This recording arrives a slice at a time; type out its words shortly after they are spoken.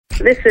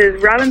This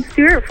is Robin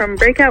Stewart from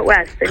Breakout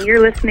West, and you're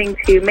listening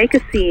to Make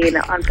a Scene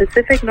on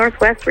Pacific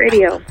Northwest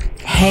Radio.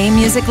 Hey,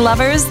 music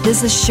lovers,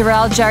 this is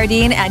Sherelle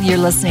Jardine, and you're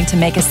listening to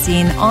Make a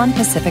Scene on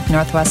Pacific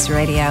Northwest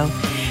Radio.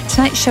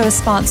 Tonight's show is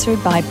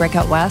sponsored by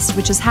Breakout West,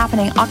 which is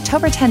happening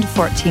October 10 to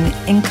 14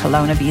 in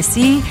Kelowna,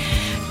 BC.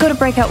 Go to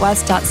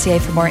breakoutwest.ca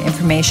for more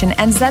information.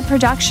 And Zed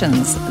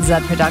Productions.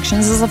 Zed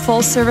Productions is a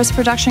full-service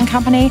production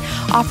company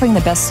offering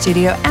the best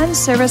studio and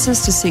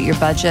services to suit your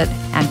budget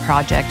and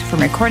project.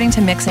 From recording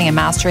to mixing and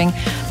mastering,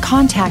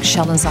 contact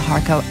Sheldon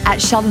Zaharko at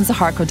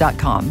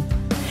sheldonzaharko.com.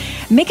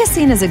 Make a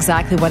Scene is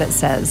exactly what it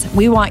says.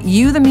 We want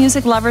you, the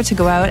music lover, to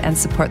go out and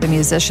support the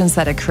musicians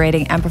that are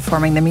creating and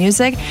performing the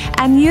music,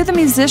 and you, the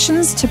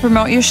musicians, to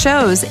promote your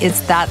shows. It's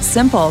that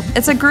simple.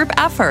 It's a group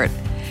effort.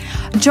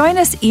 Join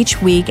us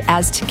each week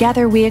as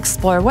together we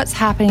explore what's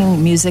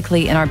happening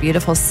musically in our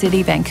beautiful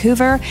city,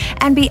 Vancouver,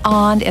 and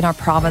beyond in our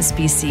province,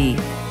 BC.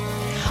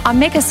 On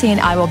Make a Scene,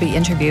 I will be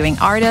interviewing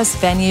artists,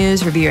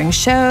 venues, reviewing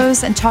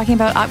shows, and talking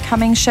about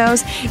upcoming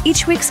shows.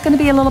 Each week's going to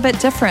be a little bit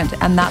different,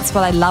 and that's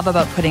what I love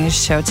about putting a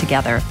show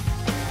together.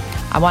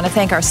 I want to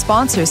thank our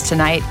sponsors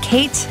tonight,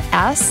 Kate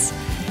S.,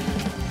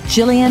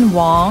 Jillian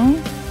Wong,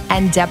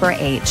 and Deborah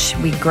H.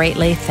 We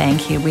greatly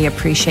thank you. We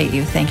appreciate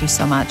you. Thank you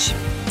so much.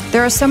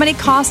 There are so many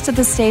costs to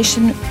the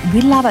station. We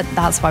love it.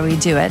 That's why we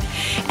do it.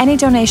 Any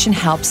donation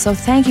helps, so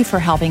thank you for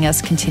helping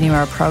us continue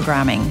our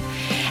programming.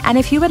 And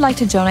if you would like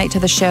to donate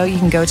to the show, you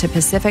can go to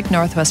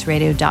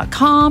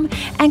pacificnorthwestradio.com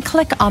and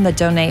click on the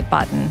donate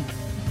button.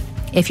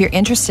 If you're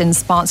interested in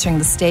sponsoring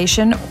the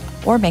station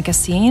or Make a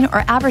Scene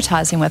or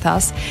advertising with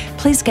us,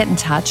 please get in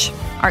touch.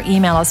 Our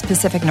email is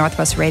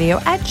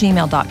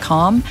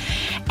pacificnorthwestradio@gmail.com.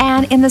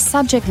 And in the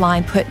subject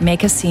line, put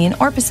Make a Scene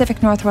or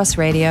Pacific Northwest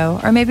Radio,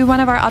 or maybe one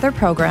of our other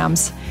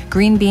programs,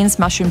 Green Beans,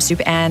 Mushroom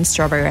Soup, and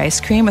Strawberry Ice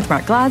Cream with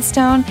Mark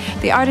Gladstone,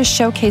 the Artist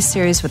Showcase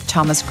Series with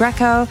Thomas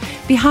Greco,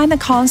 Behind the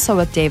Console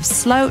with Dave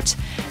Sloat,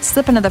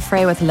 Slip Into the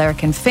Fray with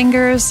Lyric and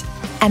Fingers,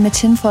 and The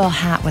Tinfoil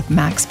Hat with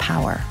Max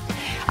Power.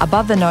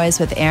 Above the Noise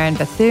with Aaron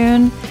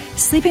Bethune,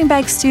 Sleeping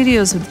Bag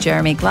Studios with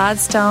Jeremy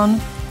Gladstone,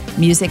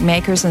 Music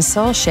Makers and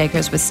Soul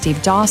Shakers with Steve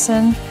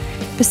Dawson,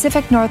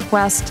 Pacific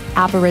Northwest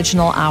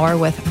Aboriginal Hour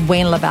with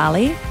Wayne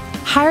LaValle,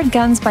 Hired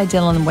Guns by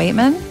Dylan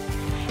Waitman,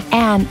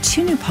 and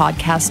 2 new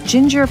podcasts,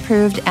 Ginger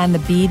Approved and The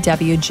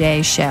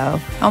BWJ Show.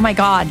 Oh my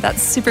God,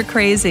 that's super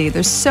crazy.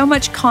 There's so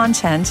much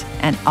content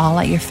and all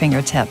at your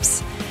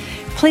fingertips.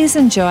 Please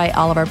enjoy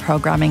all of our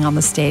programming on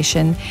the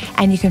station,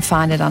 and you can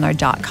find it on our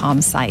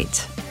 .com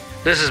site.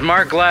 This is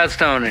Mark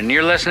Gladstone, and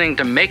you're listening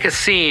to Make a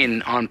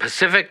Scene on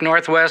Pacific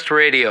Northwest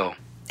Radio.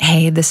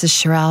 Hey, this is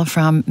Sherelle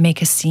from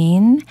Make a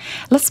Scene.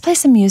 Let's play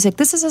some music.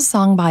 This is a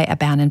song by a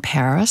band in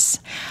Paris,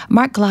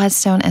 Mark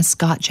Gladstone and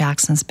Scott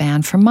Jackson's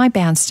band from my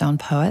band Stone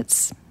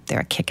Poets.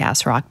 They're a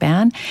kick-ass rock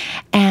band.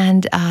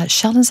 And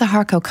Sheldon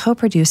Zaharko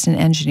co-produced and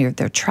engineered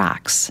their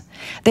tracks.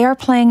 They are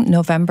playing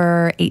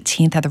November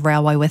 18th at the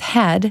Railway with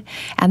Head,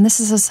 and this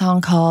is a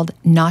song called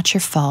Not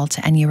Your Fault,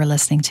 and you are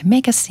listening to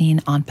Make a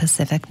Scene on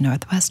Pacific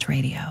Northwest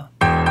Radio.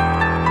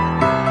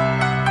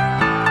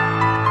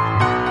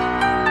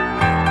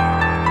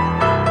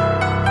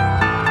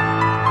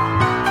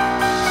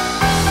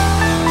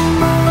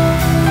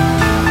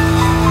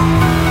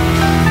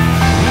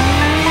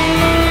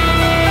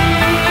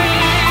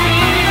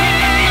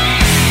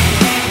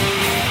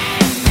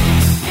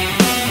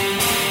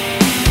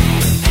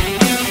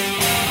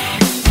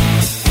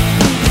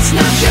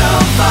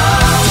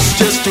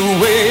 Just the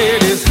way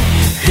it is.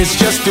 It's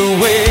just the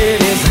way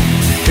it is.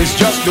 It's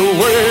just the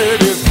way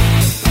it is.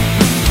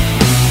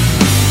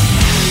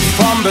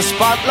 From the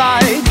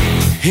spotlight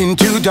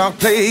into dark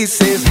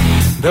places,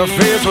 the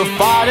fears we're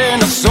fighting,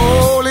 the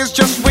soul is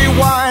just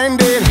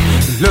rewinding.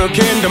 Look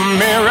in the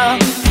mirror,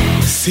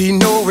 see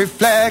no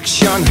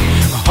reflection.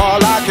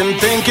 All I can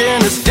think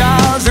in is,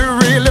 does it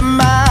really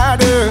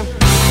matter?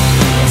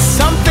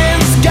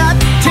 Something's got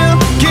to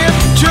give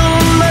to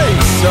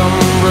make some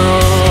room.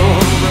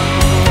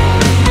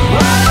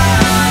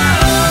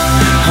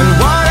 And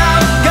what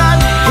I've got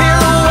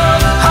is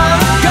what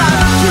I've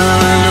got to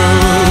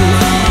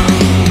lose.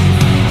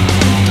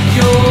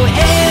 Your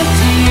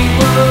empty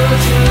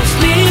words just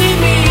leave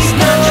me. It's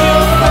not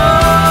your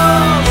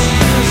fault,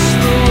 just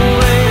the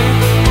way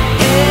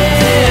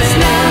it's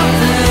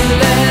nothing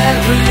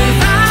left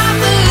without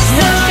this. It's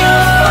not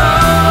your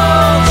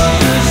fault,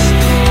 just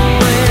the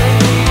way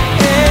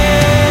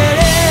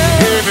it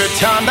is. Every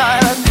time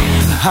that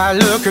I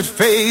look at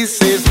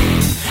faces,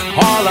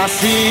 all I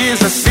see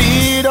is a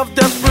seed of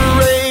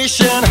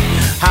desperation.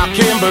 I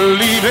can't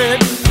believe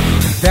it,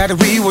 that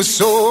we were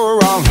so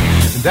wrong,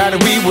 that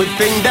we would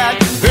think that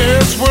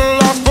this will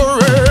last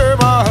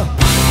forever.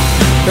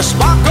 The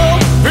sparkle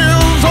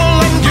feels all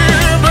I'm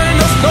giving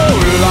us no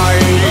light.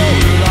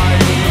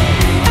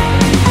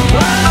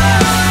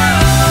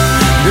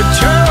 The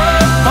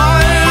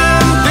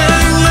terrifying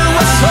thing, you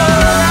were so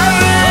right.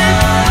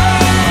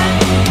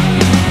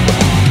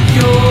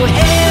 Your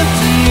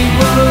empty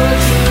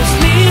words just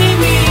leave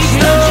me. It's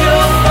not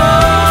your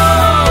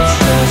fault,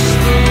 just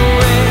the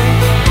way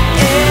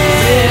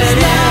it's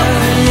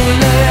nothing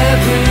left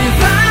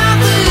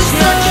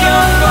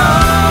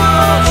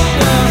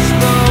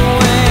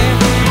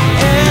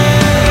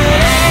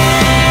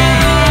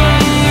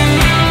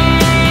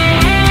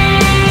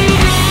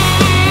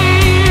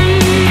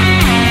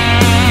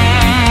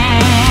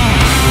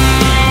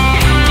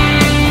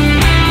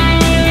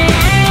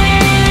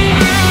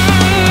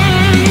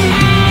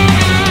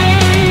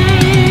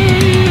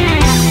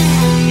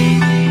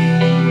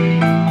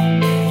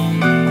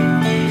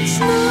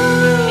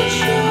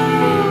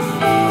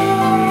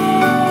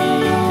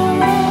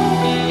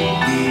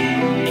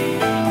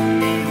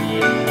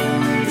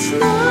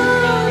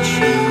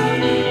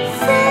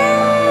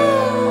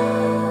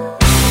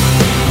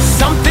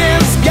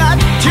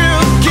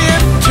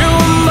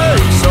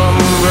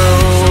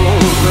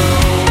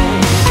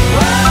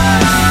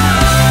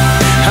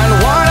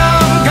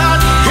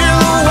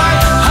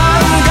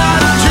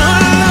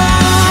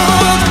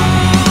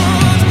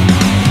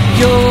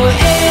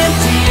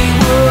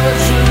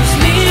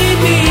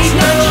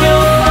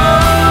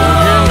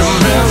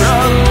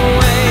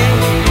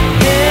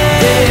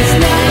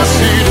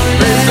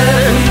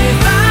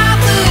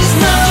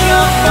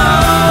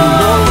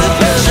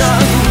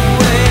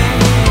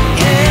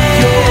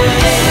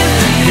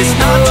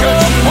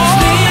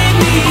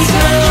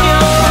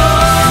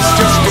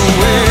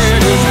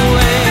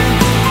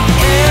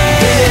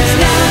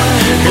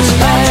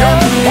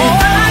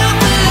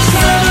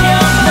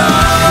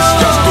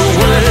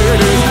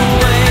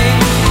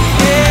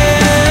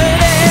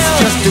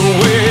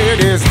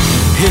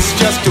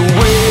the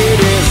way it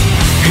is.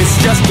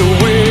 It's just the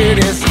way it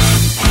is.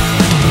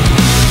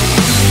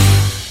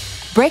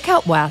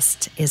 Breakout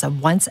West is a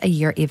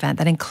once-a-year event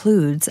that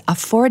includes a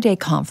 4-day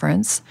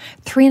conference,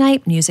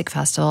 3-night music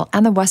festival,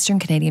 and the Western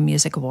Canadian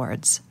Music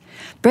Awards.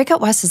 Breakout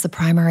West is the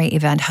primary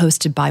event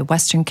hosted by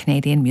Western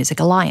Canadian Music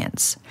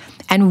Alliance.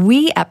 And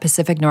we at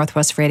Pacific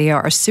Northwest Radio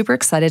are super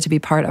excited to be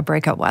part of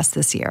Breakout West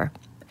this year.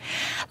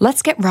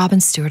 Let's get Robin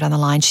Stewart on the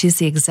line. She's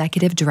the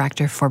Executive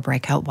Director for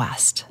Breakout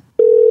West.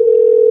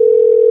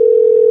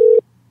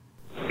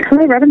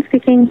 Hello, Robin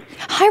speaking.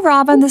 Hi,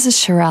 Robin. This is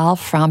Sherelle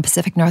from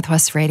Pacific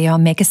Northwest Radio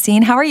and Make a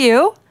Scene. How are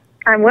you?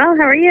 I'm well.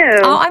 How are you?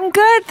 Oh, I'm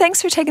good.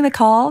 Thanks for taking the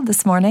call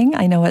this morning.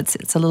 I know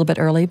it's a little bit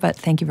early, but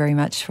thank you very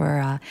much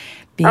for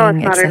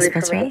being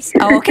accessible to us.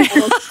 Oh, okay.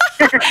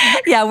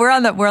 Yeah, we're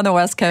on the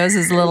West Coast.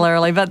 It's a little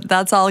early, but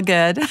that's all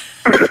good.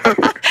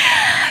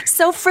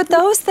 So for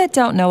those that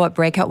don't know what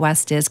Breakout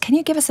West is, can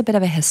you give us a bit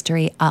of a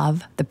history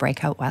of the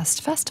Breakout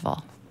West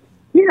Festival?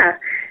 Yeah.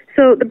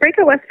 So the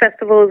Breakout West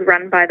Festival is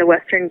run by the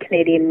Western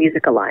Canadian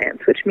Music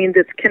Alliance, which means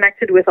it's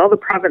connected with all the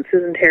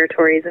provinces and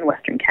territories in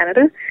Western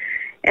Canada.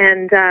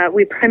 And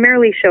we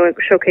primarily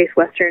showcase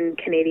Western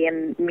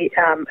Canadian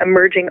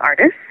emerging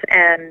artists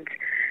and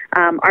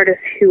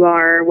artists who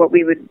are what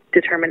we would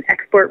determine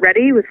export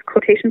ready, with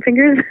quotation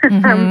fingers,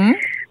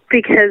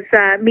 because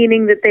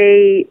meaning that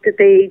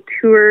they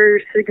tour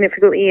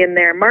significantly in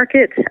their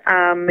market,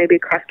 maybe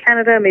across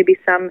Canada, maybe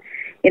some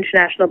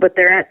international, but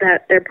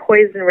they're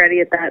poised and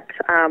ready at that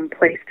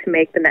place to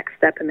make the next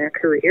step in their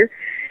career.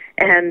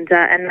 And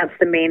that's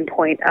the main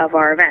point of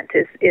our event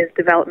is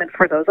development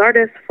for those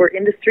artists, for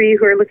industry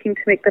who are looking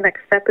to make the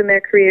next step in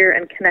their career,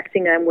 and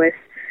connecting them with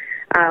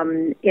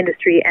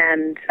industry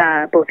and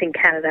both in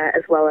Canada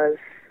as well as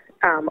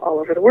all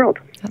over the world.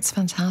 That's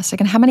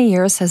fantastic. And how many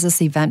years has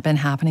this event been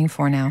happening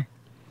for now?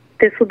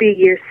 This will be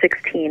year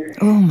 16.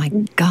 Oh my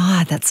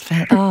God, that's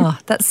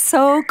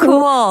so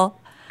cool.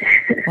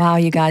 Wow,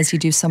 you guys, you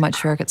do so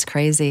much work. It's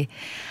crazy.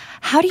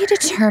 How do you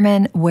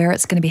determine where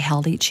it's going to be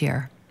held each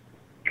year?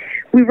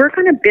 We work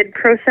on a bid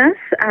process.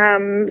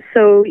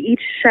 So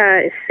each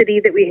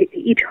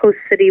host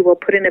city will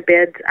put in a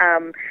bid,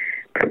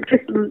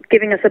 just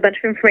giving us a bunch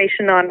of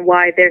information on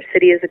why their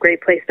city is a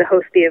great place to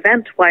host the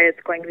event, why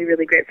it's going to be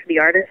really great for the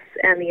artists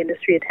and the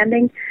industry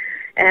attending,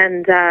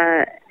 and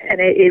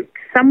it's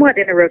somewhat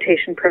in a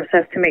rotation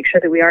process to make sure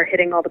that we are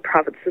hitting all the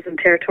provinces and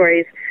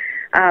territories.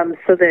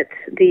 So that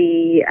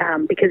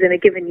because in a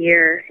given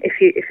year, if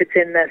it's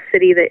in the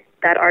city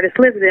that artist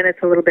lives in,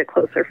 it's a little bit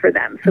closer for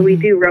them. So we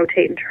do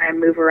rotate and try and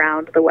move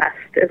around the West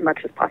as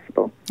much as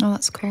possible. Oh,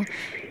 that's cool.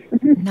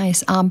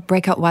 Nice.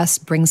 Breakout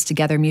West brings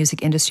together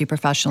music industry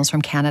professionals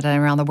from Canada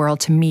and around the world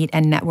to meet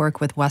and network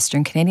with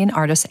Western Canadian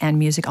artists and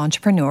music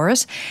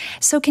entrepreneurs.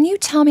 So can you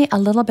tell me a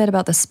little bit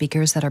about the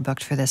speakers that are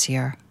booked for this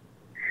year?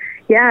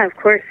 Yeah, of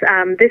course.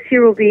 This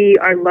year will be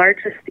our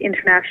largest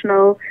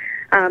international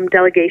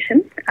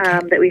delegation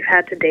that we've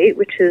had to date,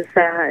 which is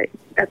a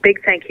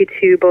big thank you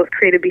to both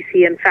Creative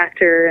BC and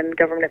Factor and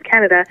Government of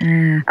Canada.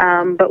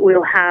 But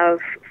we'll have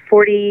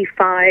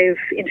 45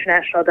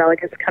 international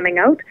delegates coming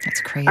out.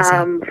 That's crazy.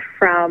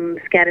 From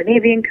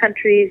Scandinavian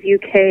countries,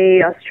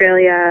 UK,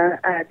 Australia,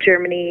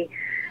 Germany,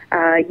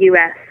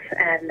 US,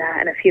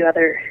 and a few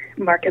other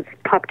markets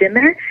popped in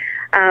there.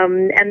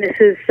 And this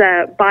is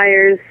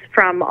buyers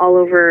from all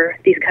over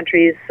these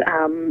countries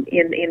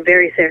in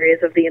various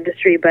areas of the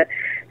industry, but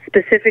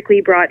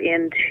specifically brought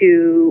in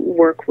to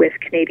work with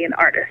Canadian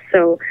artists.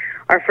 So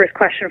our first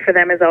question for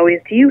them is always,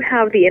 do you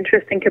have the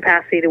interest and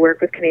capacity to work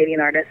with Canadian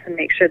artists and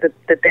make sure that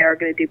they are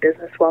going to do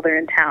business while they're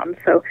in town?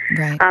 So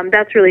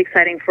that's really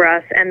exciting for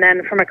us. And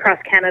then from across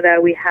Canada,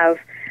 we have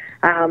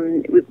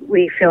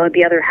we feel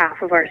the other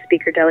half of our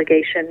speaker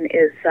delegation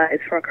is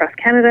from across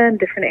Canada in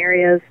different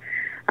areas.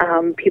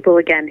 People,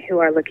 again, who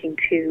are looking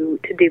to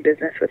do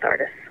business with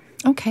artists.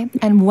 Okay.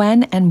 And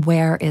when and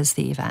where is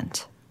the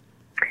event?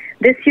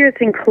 This year it's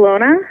in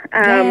Kelowna.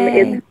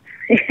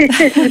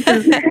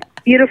 It's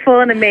beautiful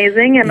and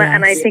amazing, and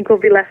I think we'll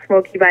be less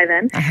smoky by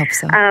then. I hope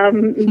so.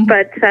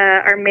 But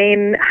our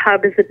main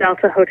hub is the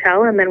Delta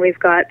Hotel, and then we've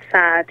got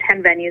 10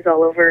 venues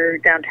all over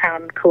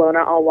downtown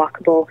Kelowna, all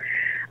walkable.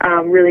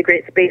 Really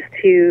great space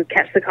to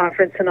catch the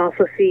conference and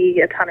also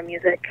see a ton of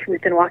music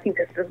within walking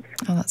distance.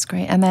 Oh, that's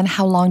great. And then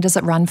how long does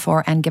it run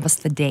for, and give us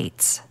the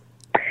dates?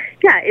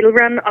 Yeah, it'll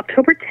run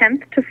October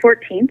 10th to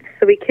 14th,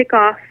 so we kick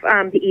off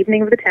the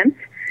evening of the 10th.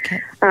 Okay.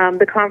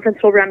 The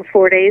conference will run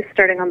 4 days,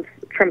 starting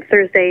from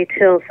Thursday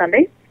till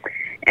Sunday.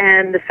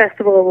 And the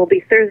festival will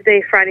be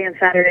Thursday, Friday, and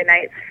Saturday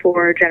nights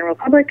for general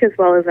public, as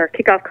well as our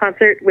kickoff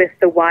concert with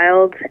The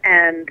Wild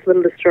and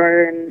Little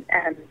Destroyer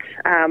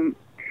and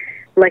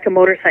Like a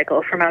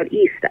Motorcycle from out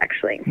east,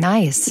 actually.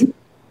 Nice.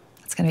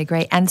 That's going to be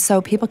great. And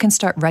so people can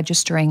start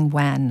registering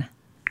when?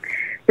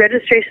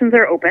 Registrations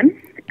are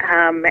open,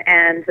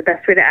 and the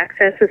best way to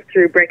access is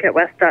through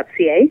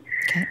breakoutwest.ca.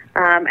 Okay.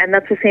 And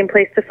that's the same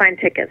place to find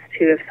tickets,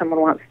 too, if someone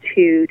wants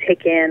to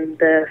take in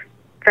the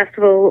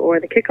festival or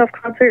the kickoff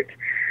concert,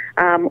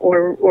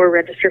 or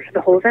register for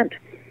the whole event.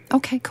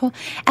 Okay, cool.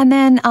 And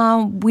then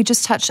we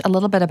just touched a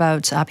little bit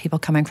about people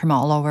coming from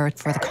all over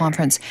for the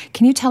conference.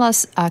 Can you tell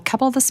us a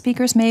couple of the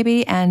speakers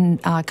maybe and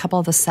a couple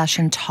of the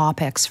session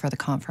topics for the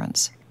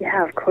conference?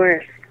 Yeah, of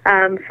course.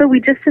 So we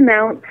just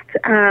announced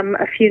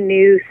a few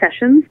new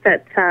sessions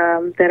that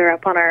are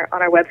up on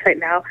our website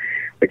now.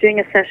 We're doing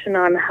a session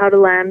on how to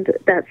land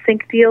that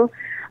sync deal,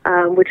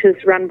 which is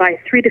run by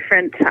 3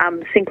 different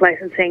sync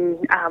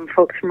licensing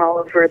folks from all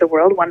over the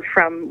world.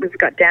 We've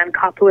got Dan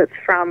Koplowitz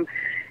from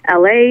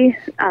LA,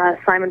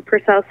 Simon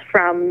Pershaus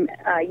from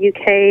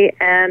UK,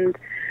 and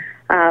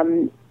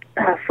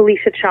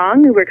Felicia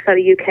Chong, who works out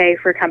of UK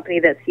for a company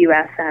that's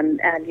US and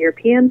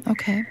European.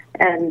 Okay.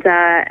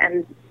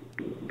 And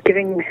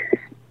giving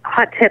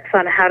hot tips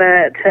on how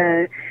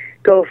to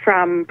go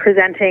from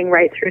presenting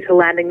right through to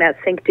landing that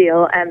sync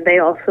deal, and they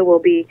also will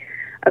be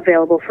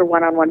available for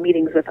one-on-one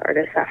meetings with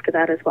artists after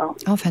that as well.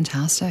 Oh,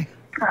 fantastic.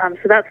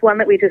 So that's one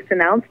that we just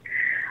announced.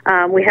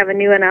 We have a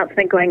new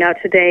announcement going out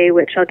today,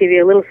 which I'll give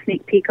you a little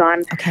sneak peek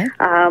on. Okay.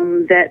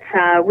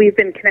 That we've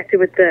been connected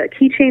with the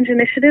Key Change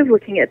Initiative,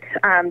 looking at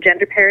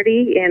gender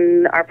parity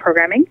in our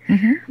programming,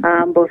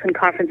 both in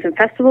conference and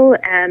festival.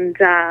 And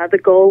the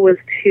goal was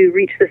to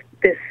reach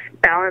this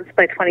balance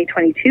by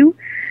 2022,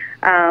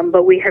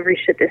 but we have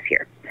reached it this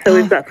year. So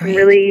we've got some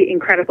really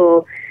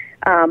incredible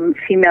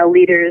female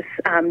leaders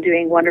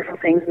doing wonderful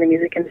things in the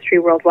music industry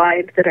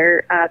worldwide that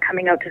are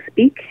coming out to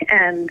speak,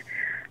 and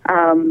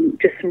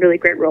just some really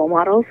great role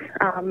models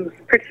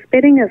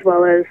participating, as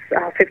well as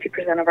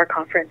 50% of our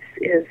conference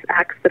is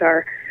acts that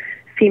are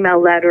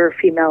female-led or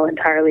female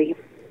entirely.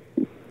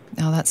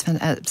 Oh, that's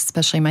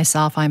especially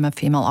myself. I'm a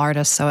female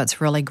artist, so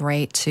it's really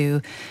great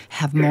to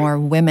have more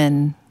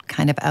women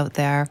kind of out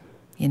there,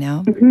 you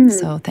know.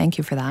 So thank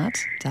you for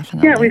that,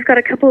 definitely. Yeah, we've got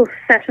a couple of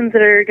sessions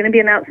that are going to be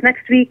announced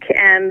next week,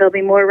 and there'll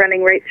be more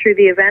running right through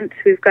the event.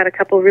 We've got a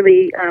couple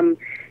really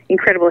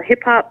incredible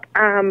hip-hop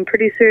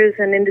producers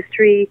and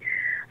industry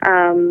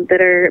that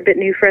are a bit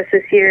new for us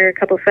this year, a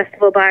couple of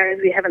festival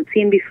buyers we haven't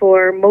seen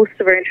before. Most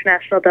of our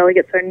international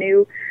delegates are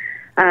new.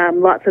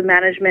 Lots of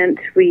management.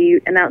 We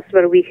announced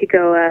about a week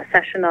ago a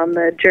session on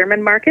the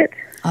German market,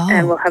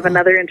 and we'll have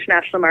another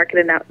international market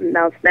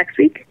announced next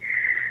week.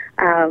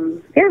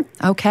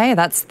 Okay,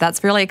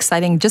 that's really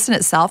exciting just in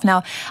itself.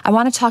 Now, I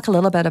want to talk a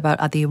little bit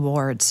about the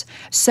awards.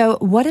 So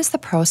what is the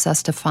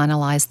process to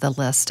finalize the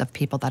list of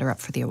people that are up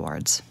for the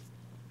awards?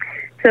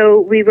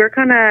 So we work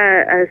on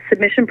a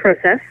submission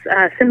process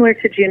similar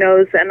to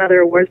Juno's and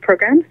other awards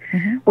programs,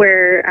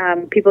 where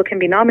people can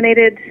be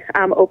nominated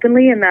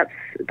openly, and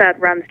that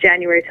runs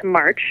January to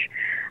March.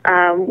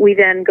 We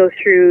then go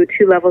through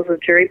 2 levels of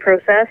jury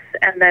process,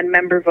 and then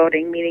member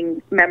voting,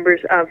 meaning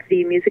members of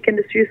the music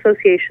industry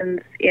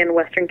associations in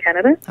Western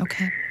Canada.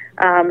 Okay.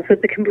 So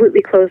it's a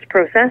completely closed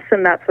process,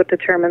 and that's what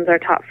determines our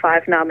top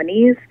 5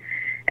 nominees,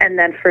 and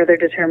then further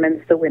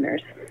determines the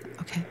winners.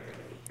 Okay.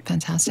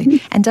 Fantastic.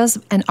 And does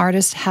an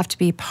artist have to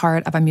be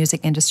part of a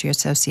music industry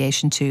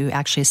association to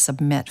actually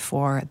submit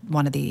for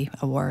one of the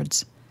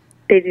awards?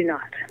 They do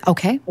not.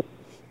 Okay.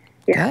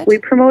 Yeah, Good. we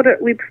promote it.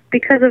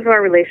 Because of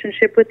our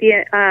relationship with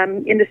the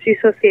industry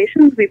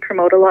associations, we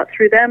promote a lot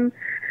through them.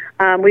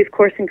 We of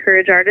course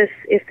encourage artists,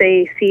 if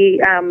they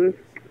see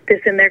this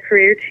in their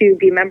career, to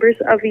be members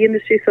of the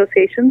industry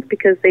associations,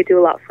 because they do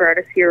a lot for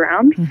artists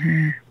year-round,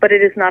 but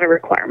it is not a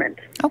requirement.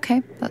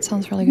 Okay, that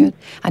sounds really good.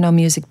 I know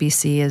Music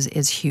BC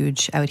is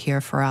huge out here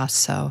for us,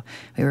 so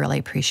we really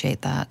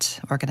appreciate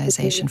that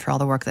organization for all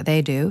the work that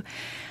they do.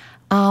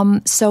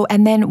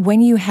 And then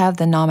when you have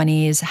the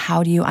nominees,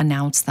 how do you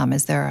announce them?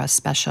 Is there a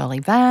special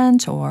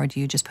event, or do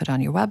you just put it on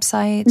your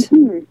website?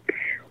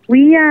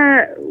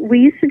 We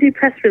used to do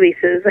press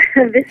releases.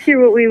 This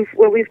year,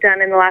 what we've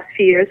done in the last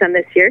few years and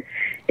this year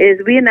is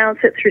we announce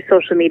it through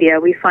social media.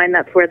 We find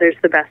that's where there's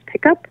the best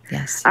pickup.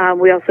 Yes.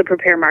 We also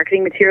prepare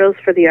marketing materials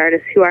for the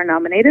artists who are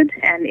nominated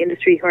and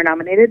industry who are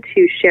nominated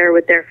to share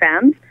with their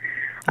fans,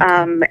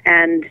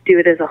 and do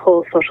it as a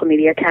whole social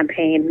media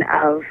campaign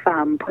of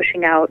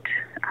pushing out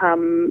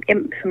some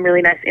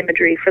really nice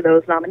imagery for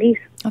those nominees.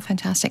 Oh,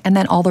 fantastic. And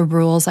then all the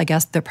rules, I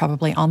guess, they're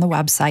probably on the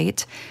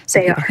website, so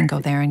people can go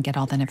there and get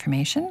all that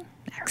information.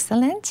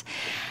 Excellent.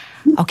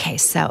 Okay,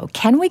 so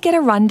can we get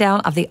a rundown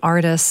of the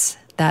artists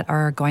that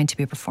are going to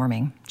be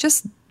performing?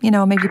 Just,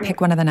 maybe pick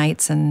one of the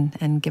nights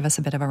and give us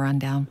a bit of a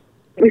rundown.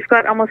 We've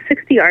got almost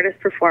 60 artists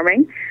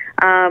performing,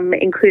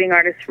 including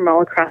artists from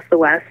all across the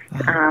West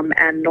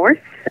and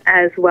North,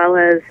 as well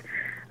as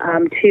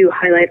 2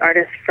 highlight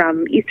artists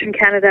from Eastern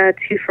Canada,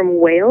 2 from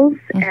Wales,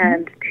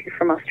 and 2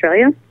 from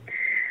Australia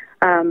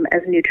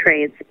as new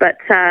trades. But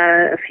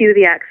a few of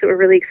the acts that we're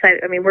really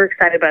excited, we're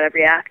excited about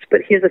every act,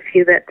 but here's a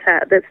few that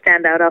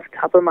stand out off the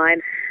top of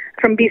mind.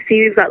 From BC,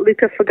 we've got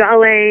Luca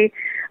Fagale.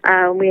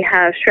 We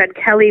have Shred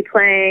Kelly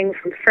playing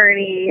from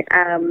Fernie.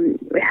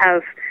 We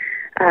have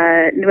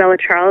Noella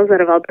Charles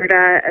out of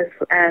Alberta,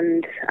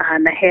 and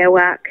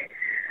Nahewak.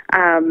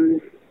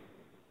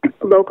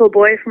 Local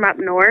Boy from up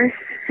north,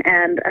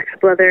 and a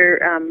couple other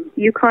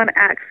Yukon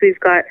acts. We've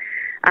got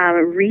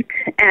Reet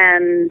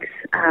and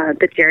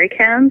the Jerry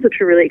Cans, which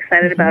we're really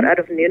excited about, out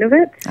of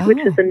Nunavut, which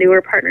is a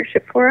newer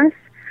partnership for us.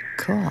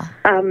 Cool.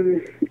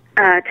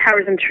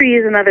 Towers and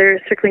Trees, another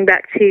circling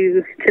back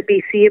to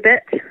BC a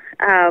bit.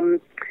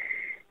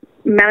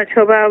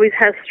 Manitoba always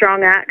has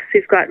strong acts.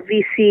 We've got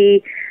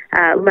VC,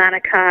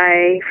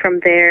 Lanakai from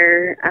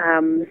there.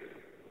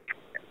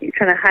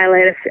 Trying to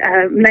highlight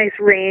a nice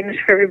range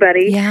for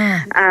everybody.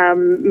 Yeah.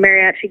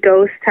 Mariachi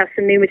Ghost have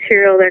some new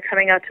material. They're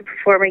coming out to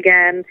perform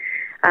again.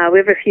 We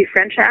have a few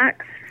French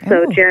acts.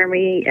 So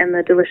Jeremy and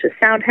the Delicious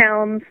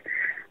Soundhounds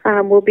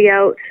will be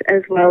out,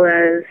 as well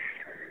as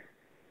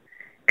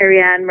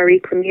Ariane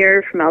Marie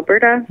Clemure from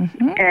Alberta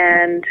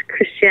and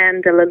Christian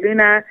de la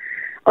Luna,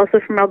 also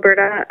from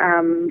Alberta.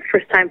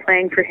 First time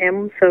playing for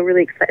him, so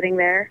really exciting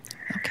there.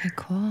 Okay,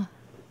 cool.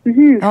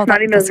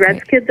 Snotty Nose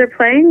Reds Kids are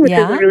playing, which is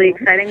a really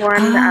exciting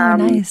one.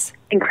 Nice.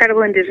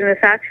 Incredible Indigenous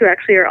acts who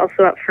actually are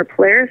also up for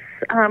Polaris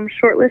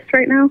shortlist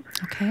right now.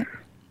 Okay.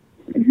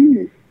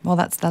 Well,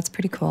 that's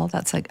pretty cool.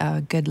 That's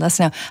a good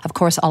list. Now, of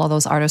course, all of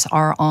those artists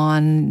are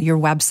on your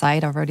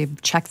website. I've already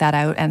checked that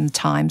out, and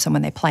times and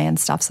when they play and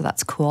stuff, so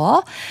that's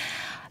cool.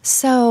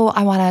 So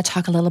I want to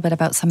talk a little bit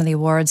about some of the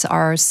awards.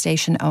 Our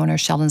station owner,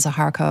 Sheldon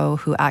Zaharko,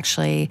 who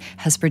actually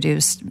has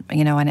produced,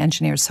 and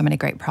engineered so many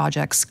great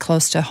projects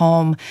close to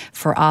home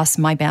for us.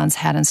 My band's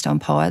Head and Stone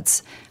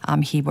Poets.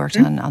 He worked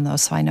on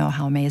those, so I know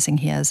how amazing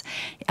he is.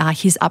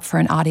 He's up for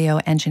an Audio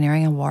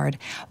Engineering Award.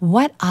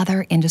 What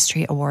other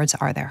industry awards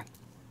are there?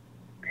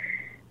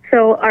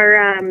 So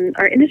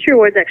our industry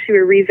awards actually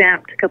were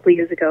revamped a couple of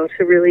years ago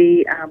to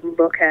really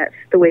look at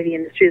the way the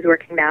industry is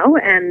working now,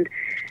 and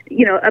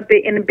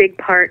in a big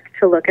part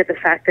to look at the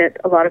fact that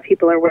a lot of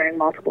people are wearing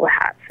multiple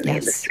hats in the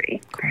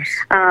industry. Of course.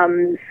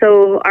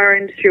 So our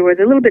industry awards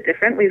are a little bit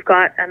different. We've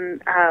got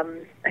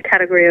a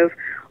category of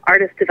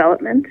artist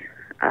development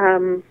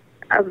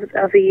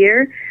of the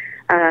year,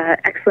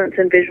 excellence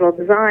in visual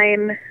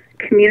design,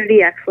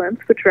 community excellence,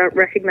 which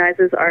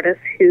recognizes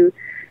artist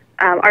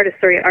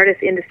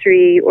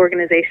industry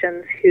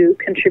organizations who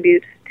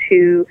contribute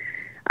to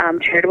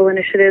charitable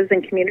initiatives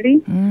and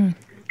community.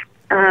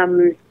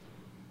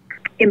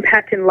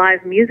 Impact in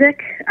live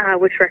music,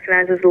 which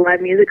recognizes the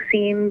live music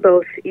scene,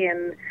 both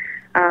in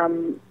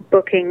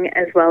booking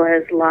as well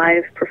as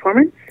live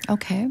performance.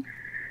 Okay.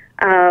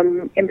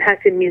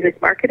 Impact in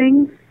music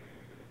marketing.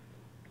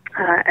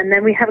 And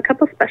then we have a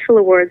couple special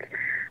awards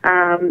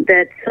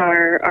that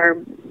are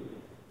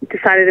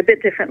decided a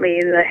bit differently.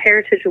 The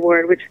Heritage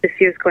Award, which this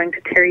year is going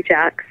to Terry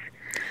Jacks.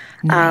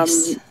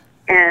 Nice.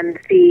 And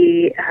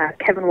the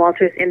Kevin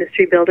Walters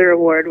Industry Builder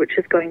Award, which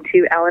is going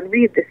to Alan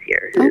Reed this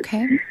year.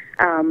 Okay.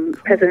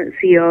 President and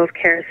CEO of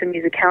Carison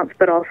Music Counts,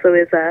 but also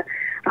is a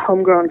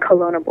homegrown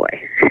Kelowna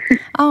boy.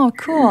 Oh,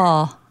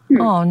 cool.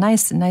 Oh,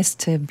 nice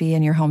to be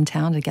in your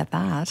hometown to get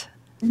that.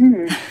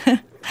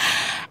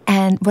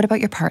 And what about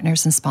your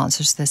partners and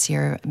sponsors this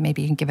year?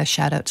 Maybe you can give a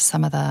shout out to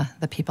some of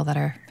the people that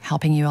are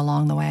helping you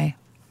along the way.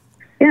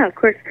 Yeah, of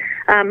course.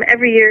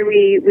 Every year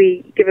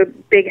we give a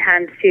big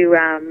hand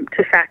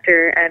to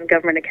Factor and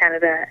Government of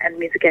Canada and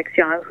Musique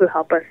Action, who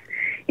help us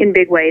in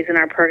big ways in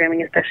our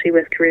programming, especially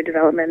with career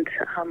development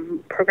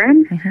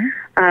programs.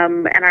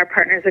 And our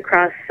partners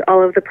across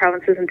all of the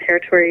provinces and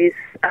territories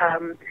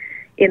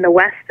in the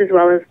West, as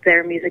well as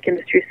their music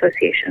industry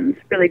associations,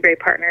 really great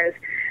partners.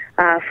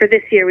 For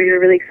this year, we were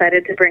really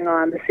excited to bring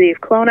on the City of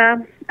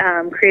Kelowna,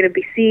 Creative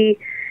BC,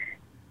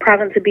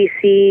 Province of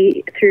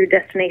BC through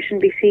Destination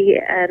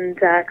BC, and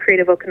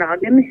Creative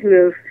Okanagan,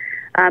 who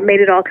have made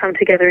it all come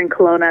together in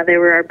Kelowna. They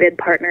were our bid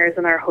partners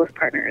and our host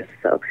partners,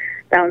 so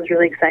that was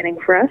really exciting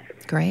for us.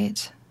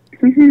 Great.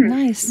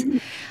 Nice.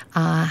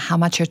 How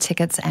much are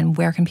tickets and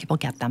where can people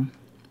get them?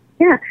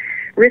 Yeah.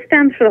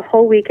 Wristbands for the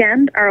whole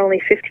weekend are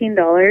only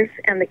 $15,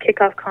 and the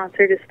kickoff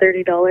concert is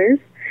 $30.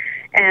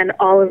 And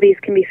all of these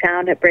can be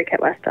found at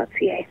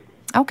breakoutwest.ca.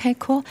 Okay,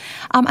 cool.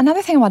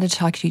 Another thing I wanted to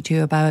talk to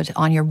you about,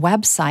 on your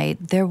website,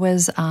 there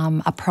was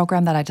a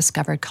program that I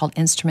discovered called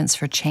Instruments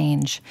for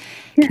Change.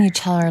 Yeah. Can you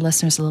tell our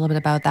listeners a little bit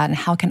about that, and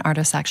how can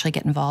artists actually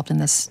get involved in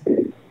this?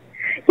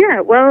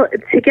 Yeah, well,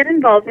 to get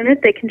involved in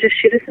it, they can just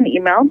shoot us an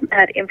email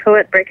at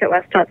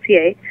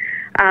info@breakoutwest.ca.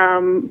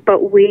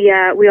 But we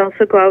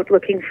also go out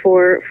looking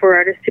for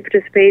artists to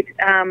participate.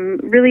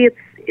 Really,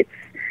 it's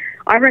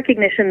our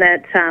recognition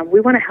that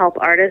we want to help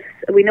artists.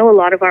 We know a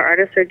lot of our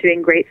artists are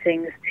doing great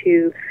things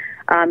to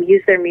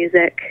use their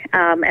music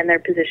and their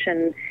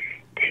position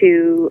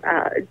to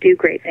do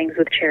great things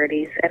with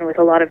charities and with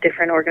a lot of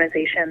different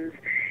organizations.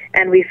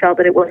 And we felt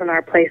that it wasn't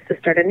our place to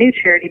start a new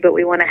charity, but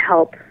we want to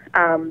help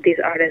these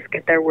artists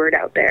get their word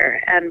out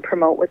there and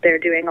promote what they're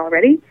doing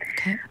already,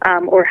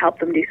 or help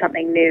them do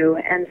something new.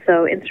 And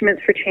so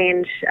Instruments for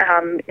Change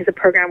is a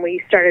program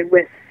we started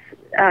with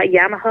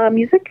Yamaha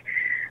Music.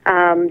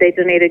 They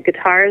donated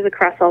guitars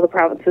across all the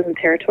provinces and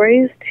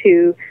territories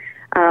to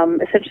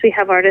essentially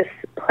have artists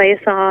play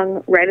a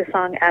song, write a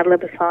song,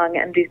 ad-lib a song,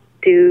 and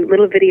do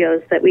little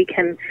videos that we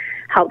can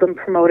help them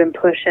promote and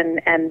push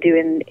and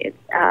do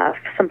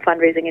some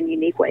fundraising in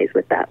unique ways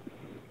with that.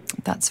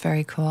 That's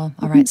very cool.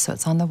 All right, so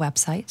it's on the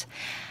website.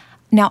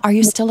 Now, are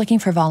you still looking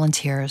for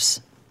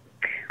volunteers?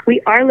 We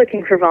are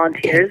looking for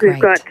volunteers. Okay,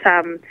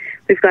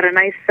 We've got a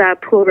nice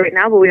pool right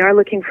now, but we are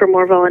looking for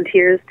more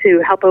volunteers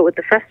to help out with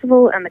the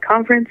festival and the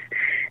conference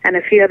and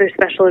a few other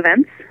special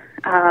events.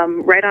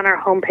 Right on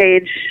our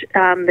homepage,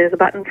 there's a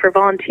button for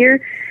volunteer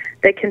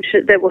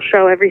that will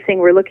show everything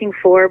we're looking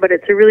for. But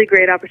it's a really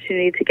great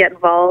opportunity to get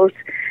involved,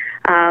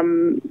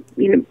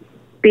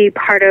 be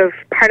part of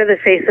the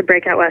face of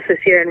Breakout West this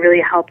year, and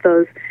really help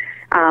those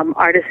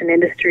artists and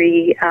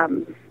industry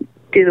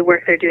do the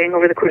work they're doing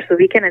over the course of the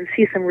weekend and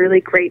see some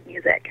really great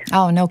music.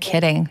 Oh, no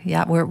kidding.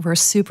 Yeah, we're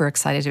super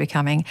excited to be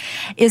coming.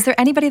 Is there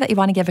anybody that you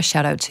want to give a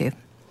shout out to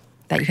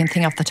that you can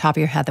think off the top of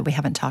your head that we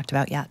haven't talked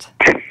about yet?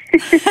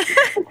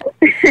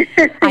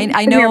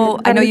 I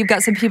know you've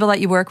got some people that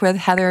you work with,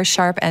 Heather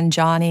Sharp and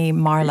Johnny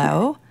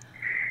Marlowe.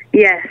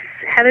 Yes,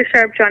 Heather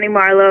Sharp, Johnny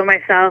Marlowe,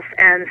 myself,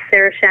 and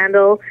Sarah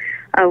Shandel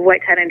of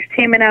White Tide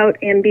Entertainment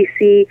out in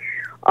BC.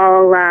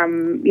 All,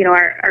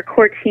 our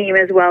core team,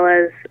 as well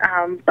as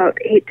about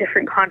 8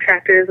 different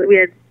contractors. We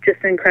had just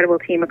an incredible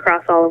team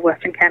across all of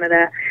Western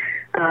Canada.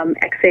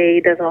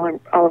 XA does all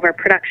of our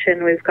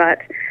production. We've got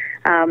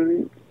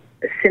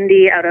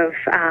Cindy out of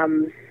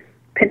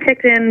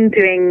Penticton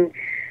doing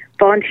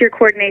volunteer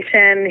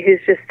coordination,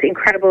 who's just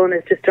incredible and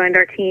has just joined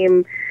our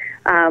team.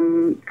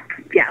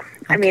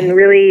 I mean,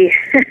 really,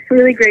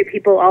 really great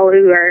people, all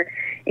who are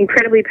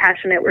incredibly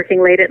passionate,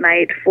 working late at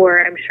night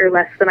for, I'm sure,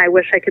 less than I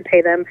wish I could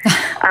pay them,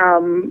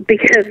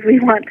 because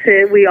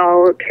we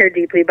all care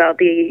deeply about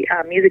the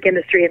music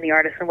industry and the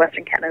artists in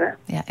Western Canada.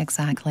 Yeah,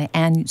 exactly.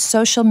 And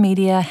social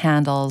media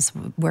handles,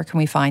 where can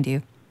we find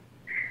you?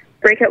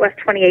 Breakout West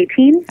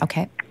 2018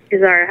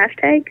 is our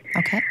hashtag.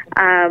 Okay.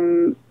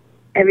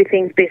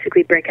 Everything's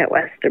basically Breakout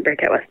West or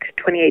Breakout West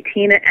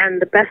 2018. And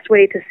the best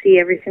way to see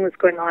everything that's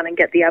going on and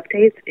get the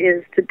updates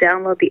is to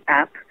download the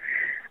app,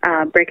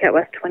 Breakout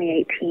West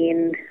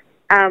 2018.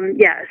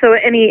 So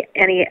any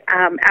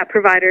app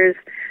providers,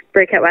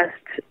 Breakout West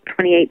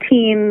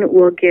 2018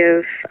 will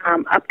give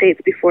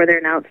updates before they're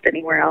announced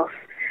anywhere else.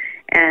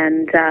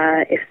 And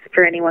if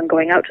for anyone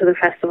going out to the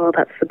festival,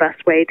 that's the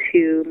best way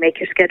to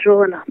make your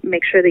schedule and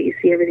make sure that you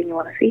see everything you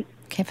want to see.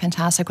 Okay,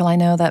 fantastic. Well, I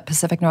know that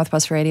Pacific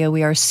Northwest Radio,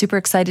 we are super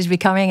excited to be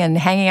coming and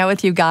hanging out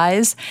with you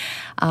guys.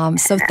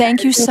 So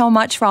thank you so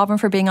much, Robin,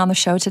 for being on the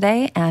show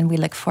today. And we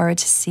look forward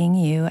to seeing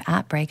you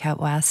at Breakout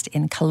West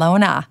in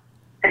Kelowna.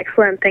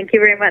 Excellent. Thank you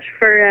very much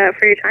for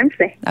your time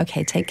today.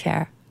 Okay, take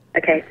care.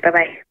 Okay,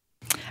 bye-bye.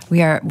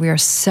 We are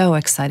so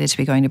excited to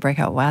be going to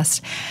Breakout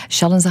West.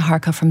 Sheldon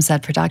Zaharka from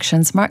Zed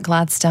Productions, Mark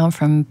Gladstone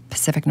from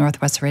Pacific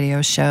Northwest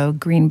Radio Show,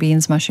 Green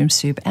Beans, Mushroom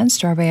Soup, and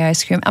Strawberry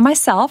Ice Cream, and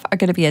myself are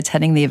going to be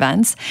attending the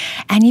events.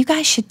 And you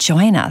guys should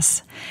join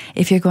us.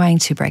 If you're going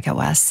to Breakout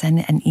West,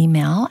 send an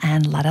email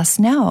and let us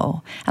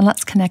know. And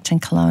let's connect in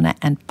Kelowna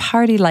and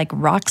party like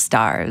rock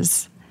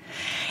stars.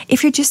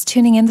 If you're just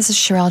tuning in, this is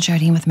Sherelle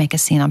Jardine with Make a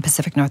Scene on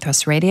Pacific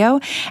Northwest Radio.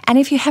 And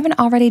if you haven't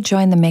already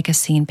joined the Make a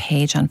Scene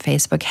page on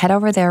Facebook, head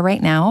over there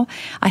right now.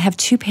 I have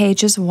 2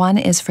 pages. One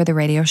is for the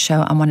radio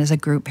show and one is a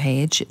group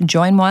page.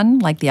 Join one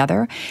like the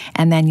other,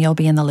 and then you'll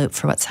be in the loop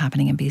for what's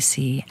happening in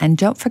BC. And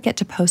don't forget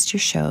to post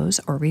your shows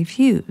or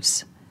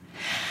reviews.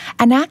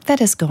 An act that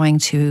is going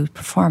to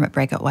perform at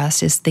Breakout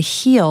West is The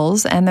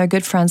Heels, and they're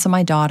good friends of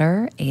my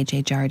daughter,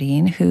 AJ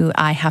Jardine, who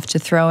I have to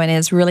throw in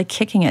is really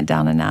kicking it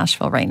down in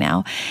Nashville right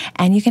now.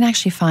 And you can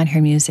actually find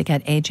her music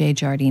at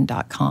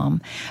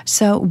ajjardine.com.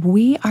 So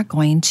we are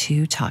going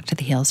to talk to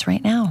The Heels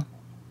right now.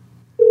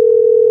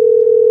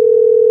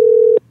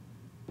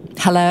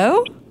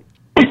 Hello?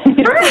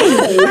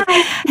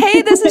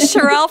 Hey, this is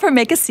Sherelle from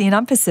Make a Scene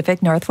on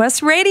Pacific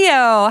Northwest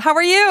Radio. How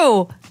are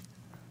you?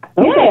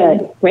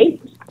 Good.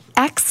 Great.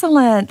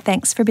 Excellent.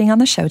 Thanks for being on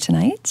the show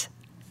tonight.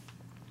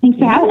 Thanks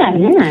for having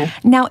us. Yeah.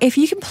 Now, if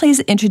you can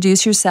please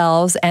introduce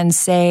yourselves and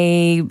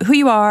say who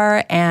you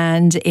are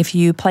and if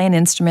you play an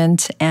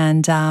instrument,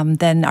 and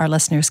then our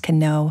listeners can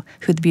know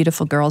who the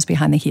beautiful girls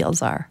behind the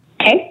Heels are.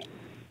 Okay.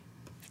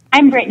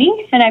 I'm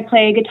Brittany, and I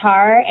play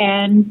guitar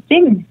and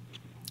sing.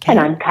 Okay. And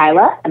I'm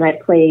Kyla, and I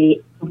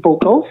play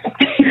vocals.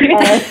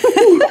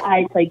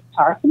 I play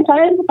guitar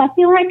sometimes if I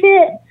feel like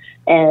it,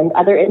 and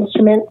other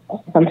instruments,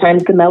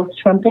 sometimes the mouth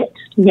trumpet.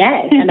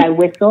 Yes. And I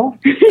whistle.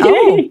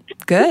 Oh,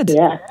 good.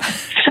 Yeah.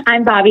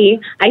 I'm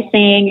Bobby. I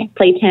sing,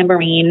 play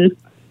tambourine,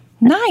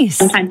 Nice.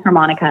 sometimes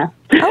harmonica.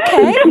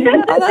 Okay.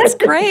 Oh, that's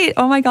great.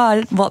 Oh, my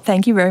God. Well,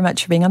 thank you very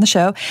much for being on the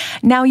show.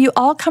 Now, you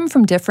all come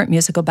from different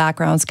musical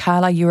backgrounds.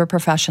 Kyla, you were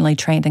professionally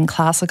trained in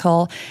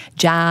classical,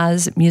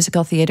 jazz,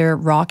 musical theater,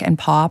 rock, and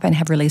pop, and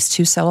have released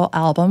 2 solo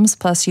albums.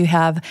 Plus, you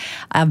have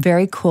a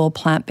very cool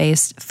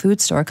plant-based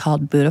food store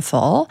called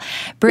Beautiful.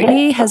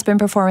 Brittany has been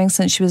performing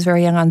since she was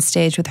very young on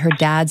stage with her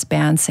dad's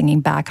band,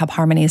 singing backup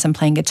harmonies and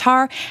playing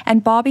guitar.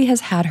 And Bobby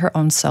has had her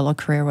own solo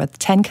career with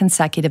 10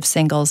 consecutive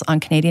singles on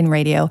Canadian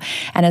radio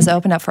and has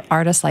opened up for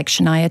artists like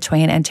Shania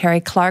Twain and Terry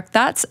Clark.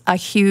 That's a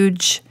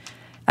huge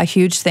a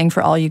huge thing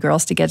for all you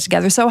girls to get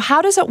together. So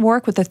how does it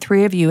work with the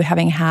three of you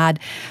having had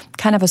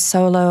kind of a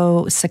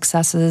solo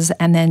successes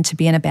and then to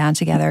be in a band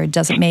together?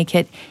 Does it make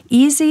it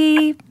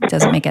easy?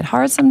 Does it make it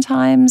hard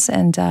sometimes?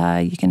 And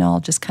you can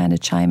all just kind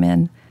of chime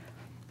in.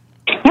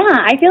 Yeah,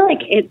 I feel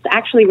like it's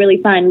actually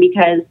really fun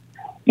because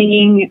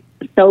singing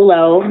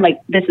solo, like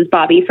this is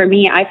Bobby, for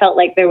me, I felt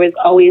like there was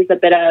always a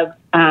bit of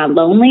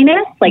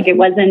loneliness. Like it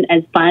wasn't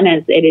as fun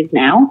as it is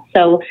now.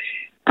 So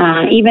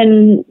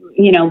even,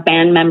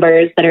 band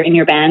members that are in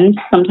your band,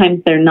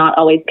 sometimes they're not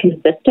always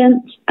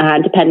consistent,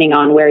 depending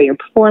on where you're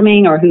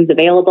performing or who's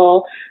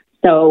available.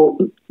 So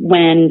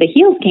when the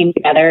Heels came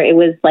together, it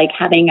was like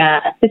having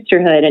a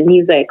sisterhood and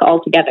music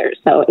all together.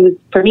 So it was,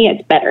 for me,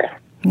 it's better.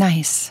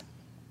 Nice.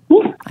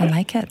 Yeah. I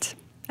like it.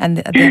 And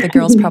the other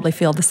girls probably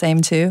feel the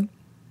same too.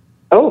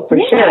 Oh, for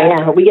sure,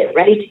 yeah. We get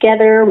ready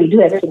together. We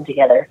do everything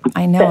together.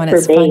 I know, and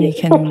it's fun. You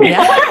can,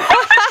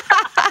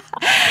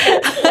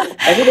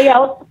 everything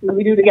else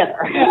we do together.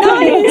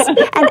 Nice.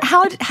 And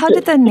how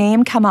did the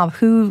name come up?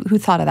 Who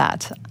thought of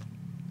that?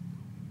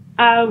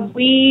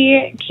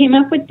 We came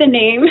up with the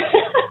name.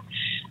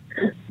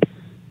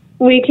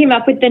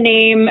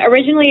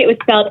 Originally, it was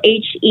spelled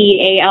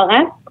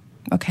Heals.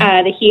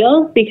 Okay. The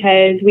Heels,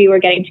 because we were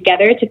getting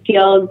together to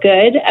feel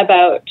good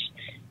about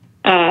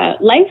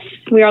life.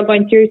 We were all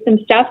going through some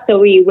stuff, so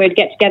we would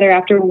get together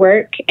after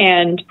work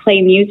and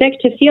play music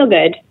to feel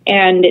good.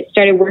 And it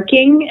started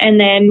working, and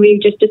then we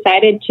just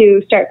decided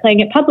to start playing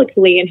it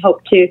publicly and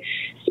hope to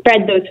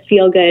spread those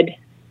feel-good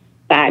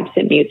vibes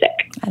in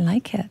music. I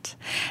like it.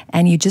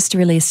 And you just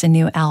released a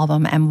new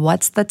album, and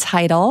what's the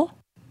title?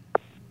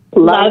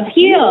 Love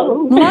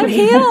Heals. Love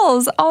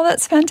Heals. Oh,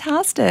 that's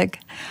fantastic.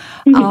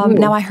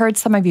 Now, I heard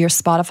some of your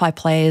Spotify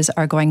plays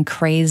are going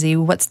crazy.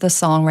 What's the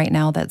song right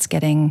now that's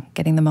getting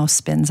the most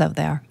spins out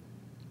there?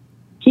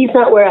 He's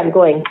Not Where I'm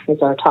Going is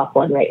our top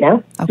one right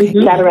now. Okay.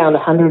 It's got around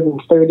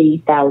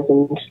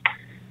 130,000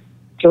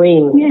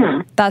 streams.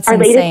 Yeah. That's Our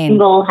latest insane.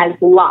 single has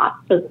lots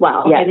as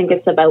well. Yeah. I think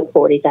it's about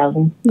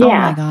 40,000. Oh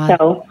Yeah. my God.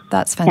 So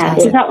That's yeah,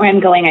 fantastic. It's Not Where I'm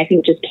Going, I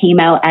think, just came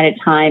out at a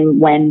time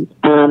when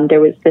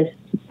there was this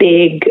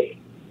big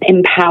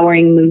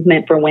empowering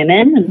movement for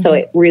women. And so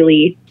it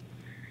really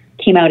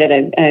came out at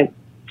a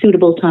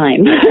suitable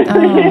time.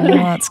 Oh,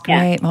 that's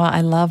great. Well,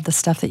 I love the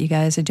stuff that you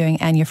guys are doing,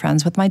 and you're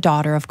friends with my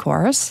daughter, of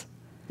course.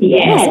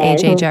 Yeah.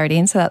 Miss AJ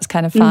Jardine, so that's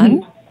kind of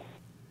fun.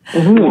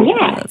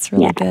 Yeah. That's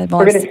really good. Well,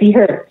 We're going to see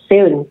her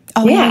soon.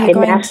 Oh, yeah, you're in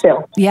going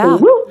Nashville. Yeah.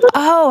 Woo.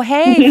 Oh,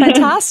 hey,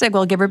 fantastic.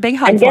 Well, give her a big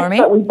hug And for guess me.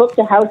 what? We booked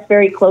a house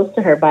very close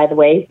to her, by the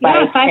way.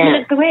 Yeah, 5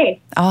 minutes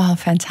away. Oh,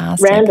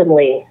 fantastic.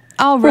 Randomly.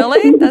 Oh,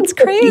 really? That's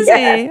crazy.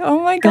 Yeah. Oh,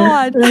 my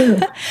God.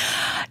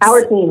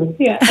 Our team.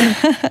 Yeah.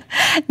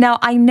 Now,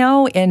 I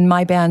know in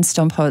my band,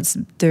 Stone Poets,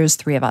 there's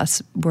 3 of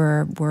us.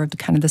 We're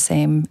kind of the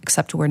same,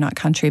 except we're not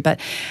country. But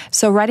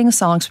so writing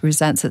songs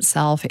presents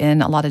itself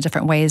in a lot of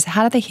different ways.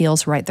 How do the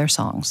Heels write their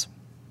songs?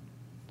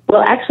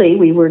 Well, actually,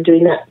 we were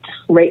doing that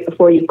right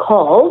before you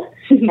called.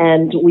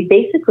 And we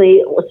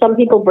basically, some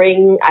people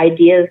bring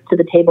ideas to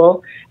the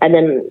table, and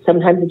then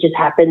sometimes it just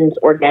happens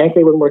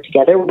organically when we're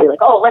together. We'll be like,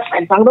 oh, let's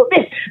write a song about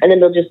this. And then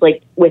they'll just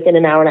within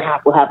an hour and a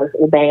half,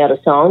 we'll bang out a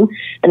song.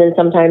 And then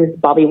sometimes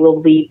Bobby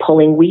will be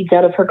pulling weeds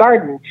out of her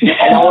garden.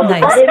 And all of a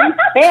sudden,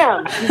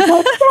 bam,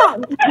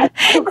 song.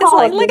 It's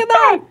like, look at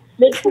that.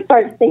 Then she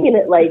starts singing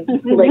it like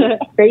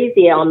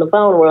crazy on the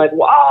phone. We're like,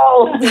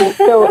 wow.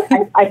 So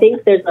I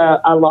think there's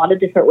a lot of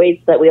different ways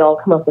that we all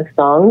come up with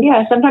songs.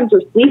 Yeah, sometimes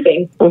we're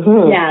sleeping.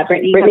 Mm-hmm. Yeah,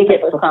 Brittany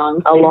gets comes up with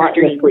songs a lot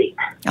in sleep.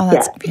 Oh,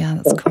 that's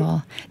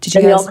cool. Did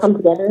you Then we guys all come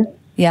together.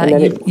 Yeah,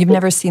 you've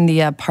never seen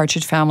the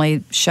Partridge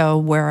Family show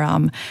where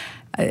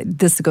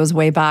this goes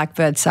way back,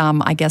 but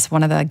I guess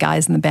one of the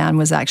guys in the band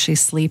was actually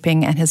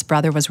sleeping, and his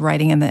brother was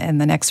writing in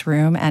the next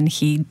room, and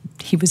he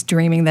was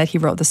dreaming that he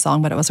wrote the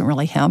song, but it wasn't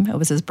really him; it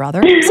was his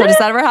brother. So does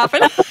that ever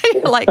happen?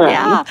 You're like,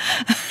 yeah,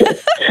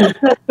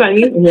 That's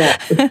funny. Yeah.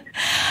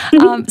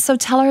 So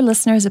tell our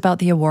listeners about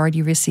the award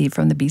you received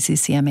from the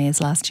BCCMAs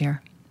last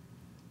year.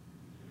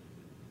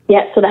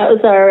 Yeah, so that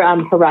was our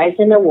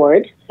Horizon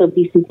Award. So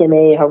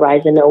BCCMA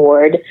Horizon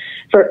Award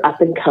for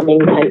up and coming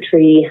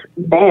country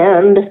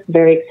band.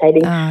 Very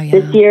exciting. Oh, yeah.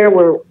 This year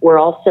we're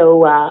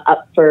also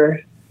up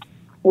for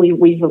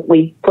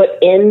we put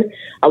in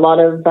a lot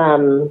of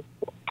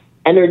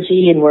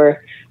energy, and we're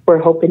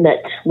hoping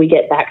that we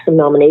get back some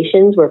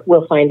nominations.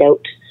 We'll find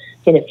out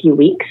in a few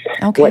weeks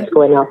what's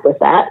going on with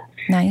that.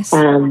 Nice.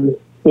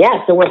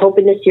 Yeah, so we're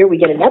hoping this year we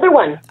get another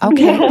one.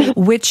 Okay.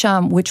 Which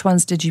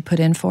ones did you put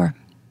in for?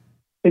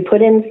 We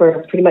put in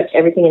for pretty much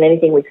everything and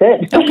anything we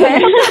could.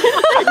 Okay.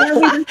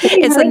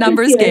 It's a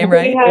numbers game,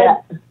 right?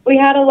 We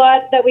had a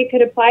lot that we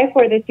could apply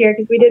for this year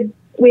because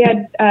we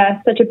had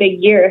such a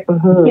big year.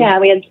 Mm-hmm. Yeah,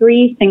 we had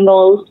 3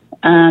 singles.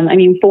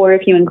 4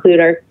 if you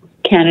include our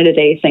Canada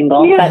Day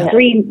single. Yeah. But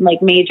 3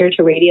 major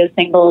to radio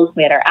singles.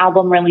 We had our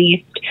album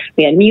released.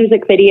 We had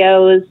music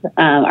videos.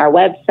 Our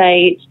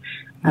website.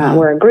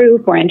 We're a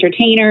group. We're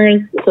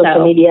entertainers.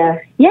 Social media.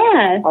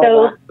 Yeah.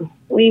 So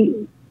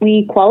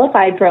we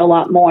qualified for a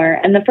lot more.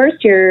 And the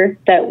first year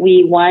that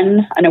we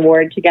won an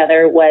award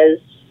together was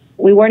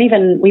we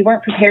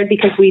weren't prepared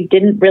because we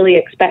didn't really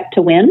expect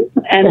to win.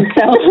 And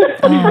so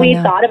we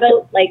thought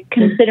about like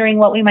considering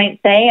what we might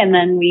say, and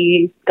then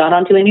we got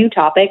onto a new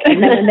topic.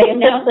 And then when they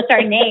announced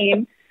our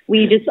name,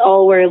 we just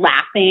all were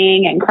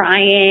laughing and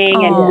crying.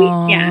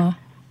 And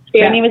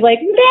Jeremy was like,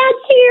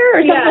 "Dad's here,"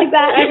 or something like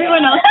that.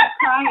 Everyone else was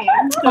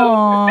crying.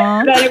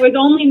 So that it was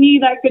only me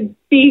that could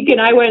speak, and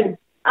I went,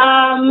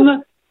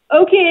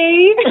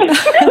 okay.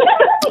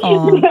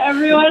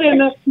 Everyone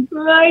in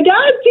my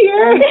dad's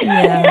here.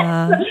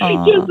 Yeah.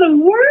 Just the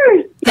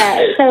worst.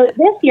 Yeah. So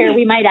this year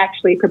we might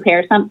actually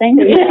prepare something.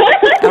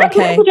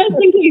 Okay. Just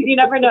in case, you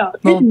never know.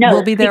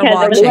 We'll be there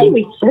because watching.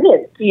 We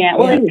shouldn't. Yeah.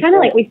 Well, it's kind of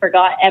like we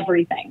forgot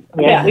everything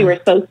that we were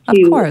supposed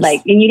to,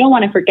 like, and you don't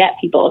want to forget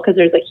people because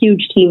there's a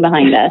huge team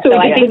behind us. So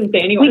I think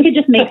we could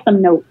just make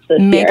some notes this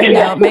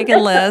year. Make a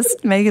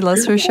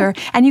list for sure.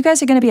 And you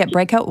guys are going to be at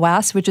Breakout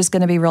West, which is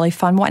going to be really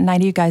fun. What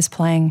night are you guys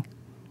playing?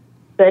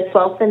 The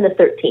 12th and the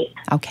 13th.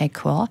 Okay,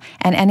 cool.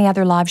 And any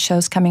other live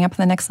shows coming up in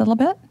the next little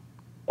bit?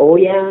 Oh,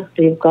 yeah.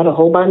 We've got a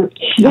whole bunch.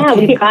 Yeah,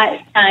 we've got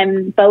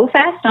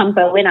Bowfest on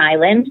Bowen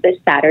Island this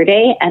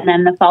Saturday. And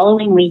then the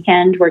following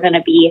weekend, we're going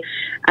to be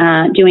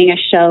doing a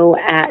show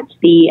at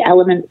the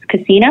Elements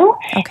Casino.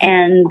 Okay.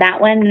 And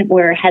that one,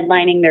 we're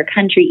headlining their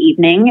country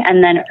evening.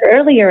 And then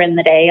earlier in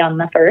the day on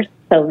the 1st,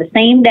 so the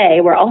same day,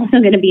 we're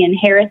also going to be in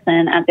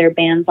Harrison at their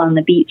Bands on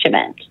the Beach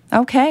event.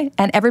 Okay.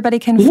 And everybody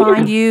can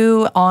find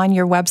you on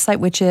your website,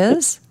 which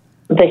is?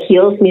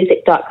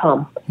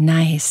 theheelsmusic.com.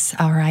 Nice.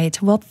 All right.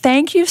 Well,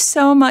 thank you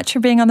so much for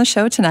being on the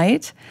show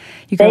tonight.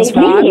 You guys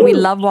rock. We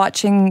love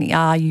watching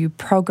you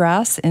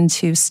progress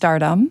into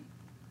stardom.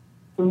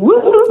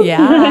 Woohoo!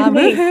 Yeah,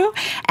 woohoo.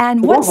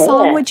 And what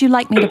song would you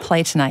like me to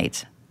play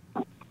tonight?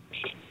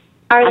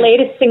 Our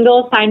latest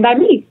single, Fine by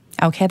Me.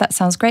 Okay, that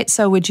sounds great.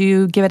 So would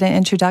you give it an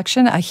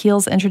introduction, a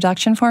Heels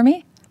introduction for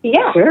me?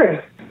 Yeah.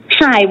 Sure.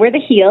 Hi, we're the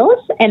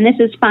Heels, and this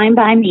is Fine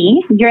by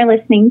Me. You're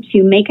listening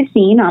to Make a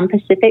Scene on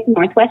Pacific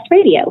Northwest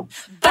Radio.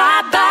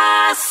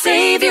 Bye-bye,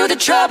 save you the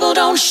trouble.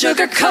 Don't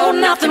sugarcoat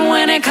nothing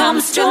when it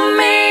comes to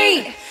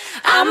me.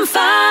 I'm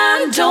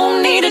fine,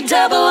 don't need a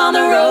double on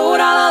the road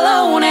all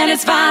alone, and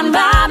it's fine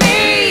by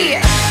me.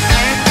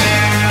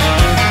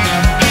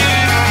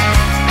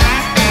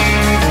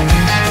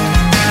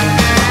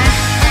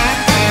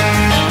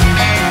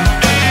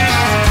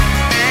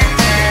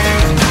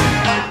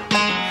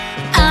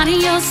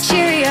 Adios,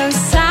 Cheerios,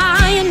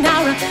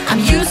 sayonara. I'm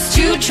used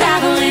to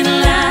traveling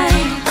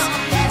light.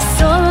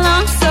 So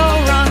long, so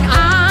wrong,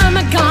 I'm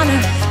a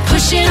goner.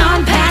 Pushing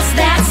on past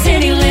that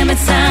city limit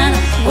sign.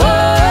 Whoa,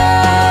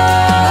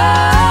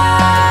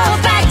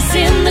 bags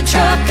in the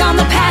truck on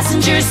the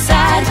passenger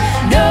side.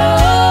 No,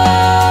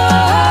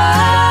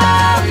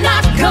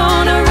 not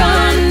gonna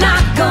run,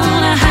 not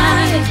gonna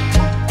hide.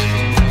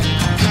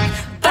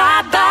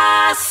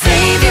 Bye-bye,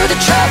 save you the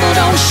trouble.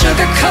 Don't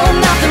sugarcoat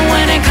nothing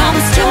when it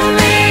comes to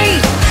me.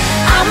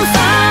 I'm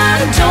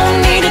fine,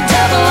 don't need a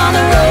double on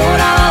the road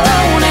all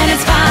alone, and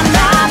it's fine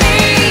by me.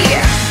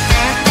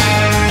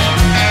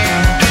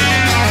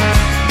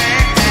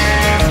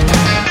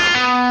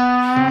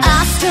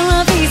 Hasta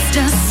la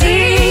vista,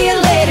 see you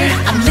later.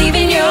 I'm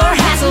leaving your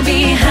hassle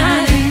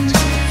behind.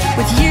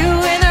 With you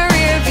in the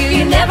rear view,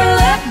 you never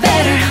look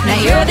better. Now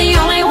you're the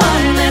only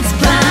one that's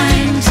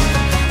blind.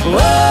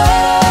 Whoa,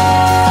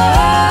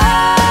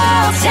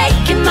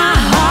 taking my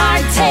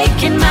heart,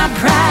 taking my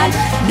pride.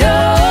 No,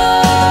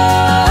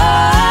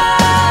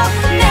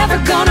 never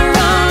gonna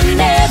run,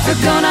 never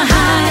gonna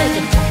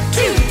hide.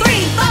 2,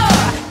 3,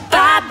 4.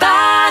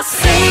 Bye-bye,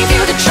 save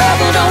you the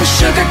trouble. Don't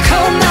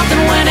sugarcoat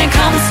nothing when it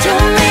comes to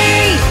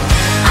me.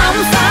 I'm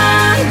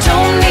fine,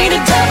 don't need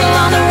a double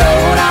on the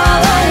road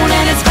all alone,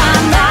 and it's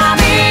fine by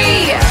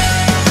me.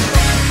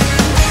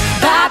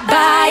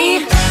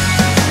 Bye-bye,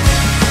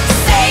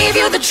 save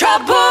you the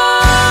trouble.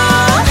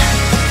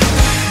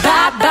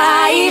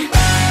 Bye-bye,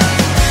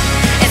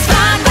 it's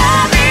fine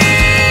by me.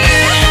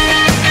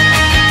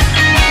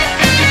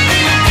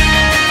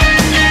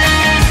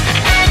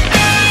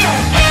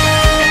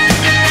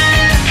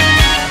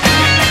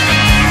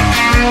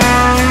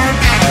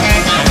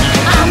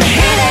 I'm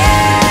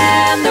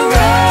hitting the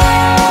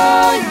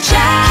road,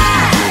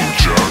 Jack.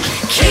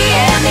 Key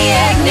in the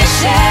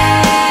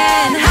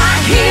ignition, high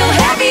heel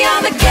heavy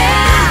on the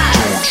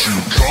gas.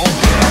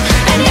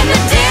 And in the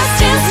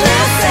distance,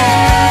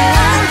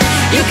 listen,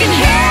 you can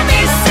hear me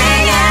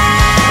singing.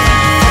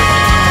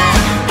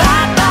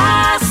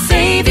 Bye-bye,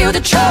 save you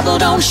the trouble.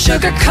 Don't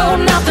sugarcoat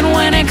nothing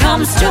when it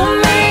comes to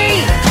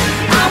me.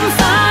 I'm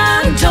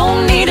fine,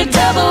 don't need a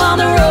double on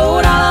the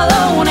road all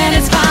alone, and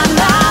it's fine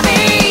by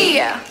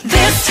me.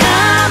 This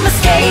time,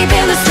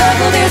 escaping the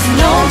struggle, there's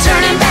no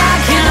turning back,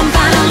 and I'm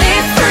finally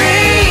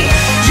free.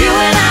 You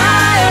and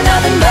I are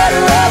nothing but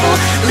rubble,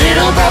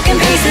 little broken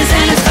pieces,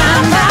 and it's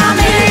fine by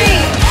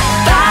me.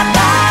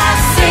 Bye-bye,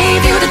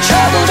 save you the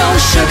trouble.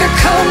 Don't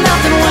sugarcoat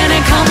nothing when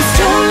it comes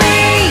to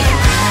me.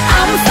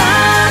 I'm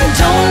fine,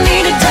 don't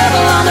need a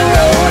double on the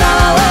road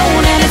all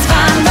alone, and it's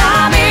fine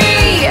by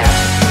me.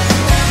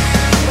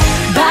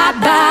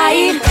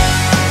 Bye-bye,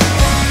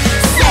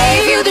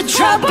 save you the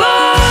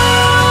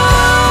trouble.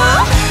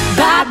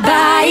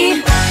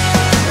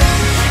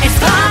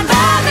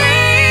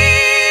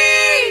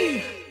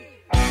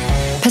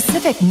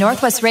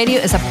 Northwest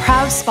Radio is a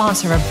proud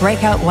sponsor of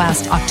Breakout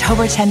West,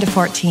 October 10 to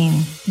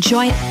 14.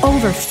 Join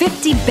over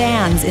 50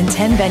 bands in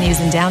 10 venues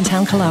in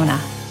downtown Kelowna.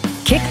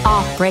 Kick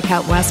off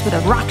Breakout West with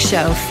a rock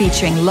show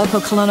featuring local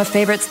Kelowna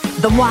favorites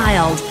The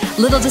Wild,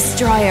 Little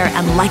Destroyer,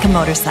 and Like a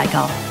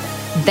Motorcycle.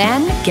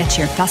 Then get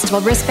your festival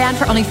wristband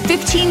for only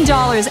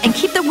 $15 and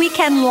keep the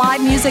weekend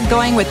live music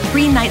going with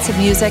 3 nights of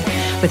music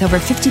with over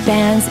 50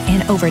 bands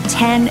in over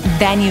 10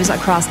 venues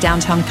across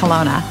downtown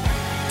Kelowna.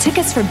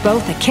 Tickets for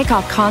both the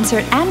kickoff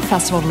concert and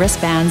festival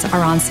wristbands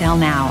are on sale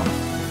now.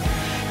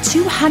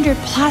 200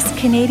 plus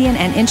Canadian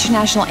and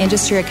international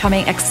industry are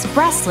coming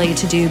expressly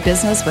to do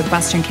business with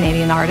Western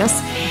Canadian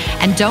artists.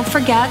 And don't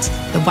forget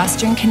the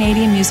Western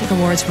Canadian Music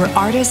Awards, where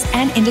artists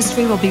and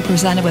industry will be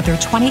presented with their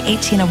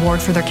 2018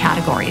 award for their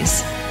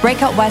categories.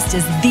 Breakout West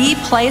is the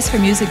place for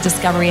music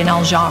discovery in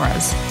all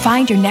genres.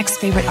 Find your next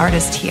favorite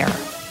artist here.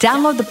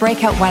 Download the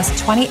Breakout West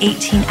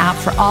 2018 app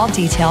for all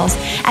details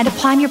and to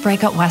plan your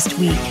Breakout West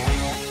week.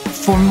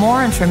 For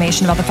more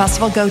information about the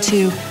festival, go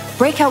to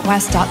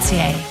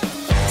breakoutwest.ca.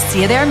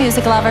 See you there,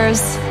 music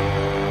lovers.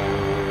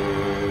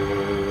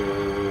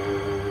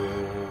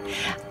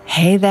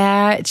 Hey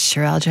there, it's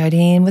Cheryl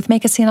Jardine with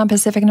Make a Scene on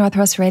Pacific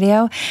Northwest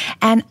Radio,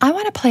 and I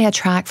want to play a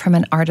track from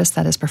an artist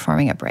that is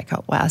performing at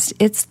Breakout West.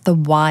 It's The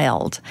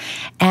Wild,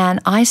 and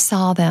I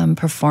saw them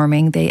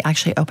performing. They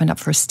actually opened up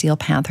for Steel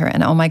Panther,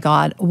 and oh my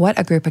God, what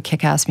a group of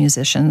kick-ass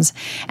musicians.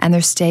 And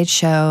their stage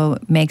show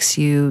makes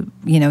you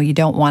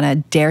don't want to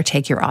dare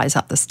take your eyes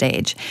off the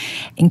stage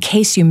in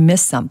case you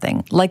miss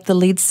something, like the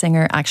lead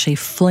singer actually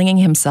flinging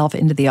himself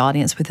into the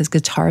audience with his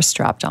guitar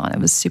strapped on. It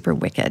was super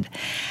wicked.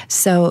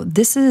 So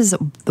this is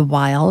The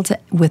Wild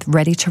with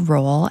Ready to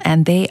Roll,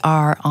 and they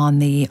are on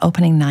the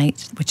opening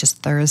night, which is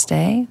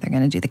Thursday. They're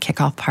going to do the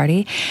kickoff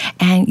party,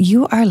 and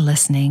you are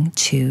listening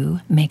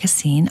to Make a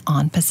Scene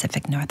on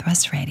Pacific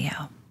Northwest Radio.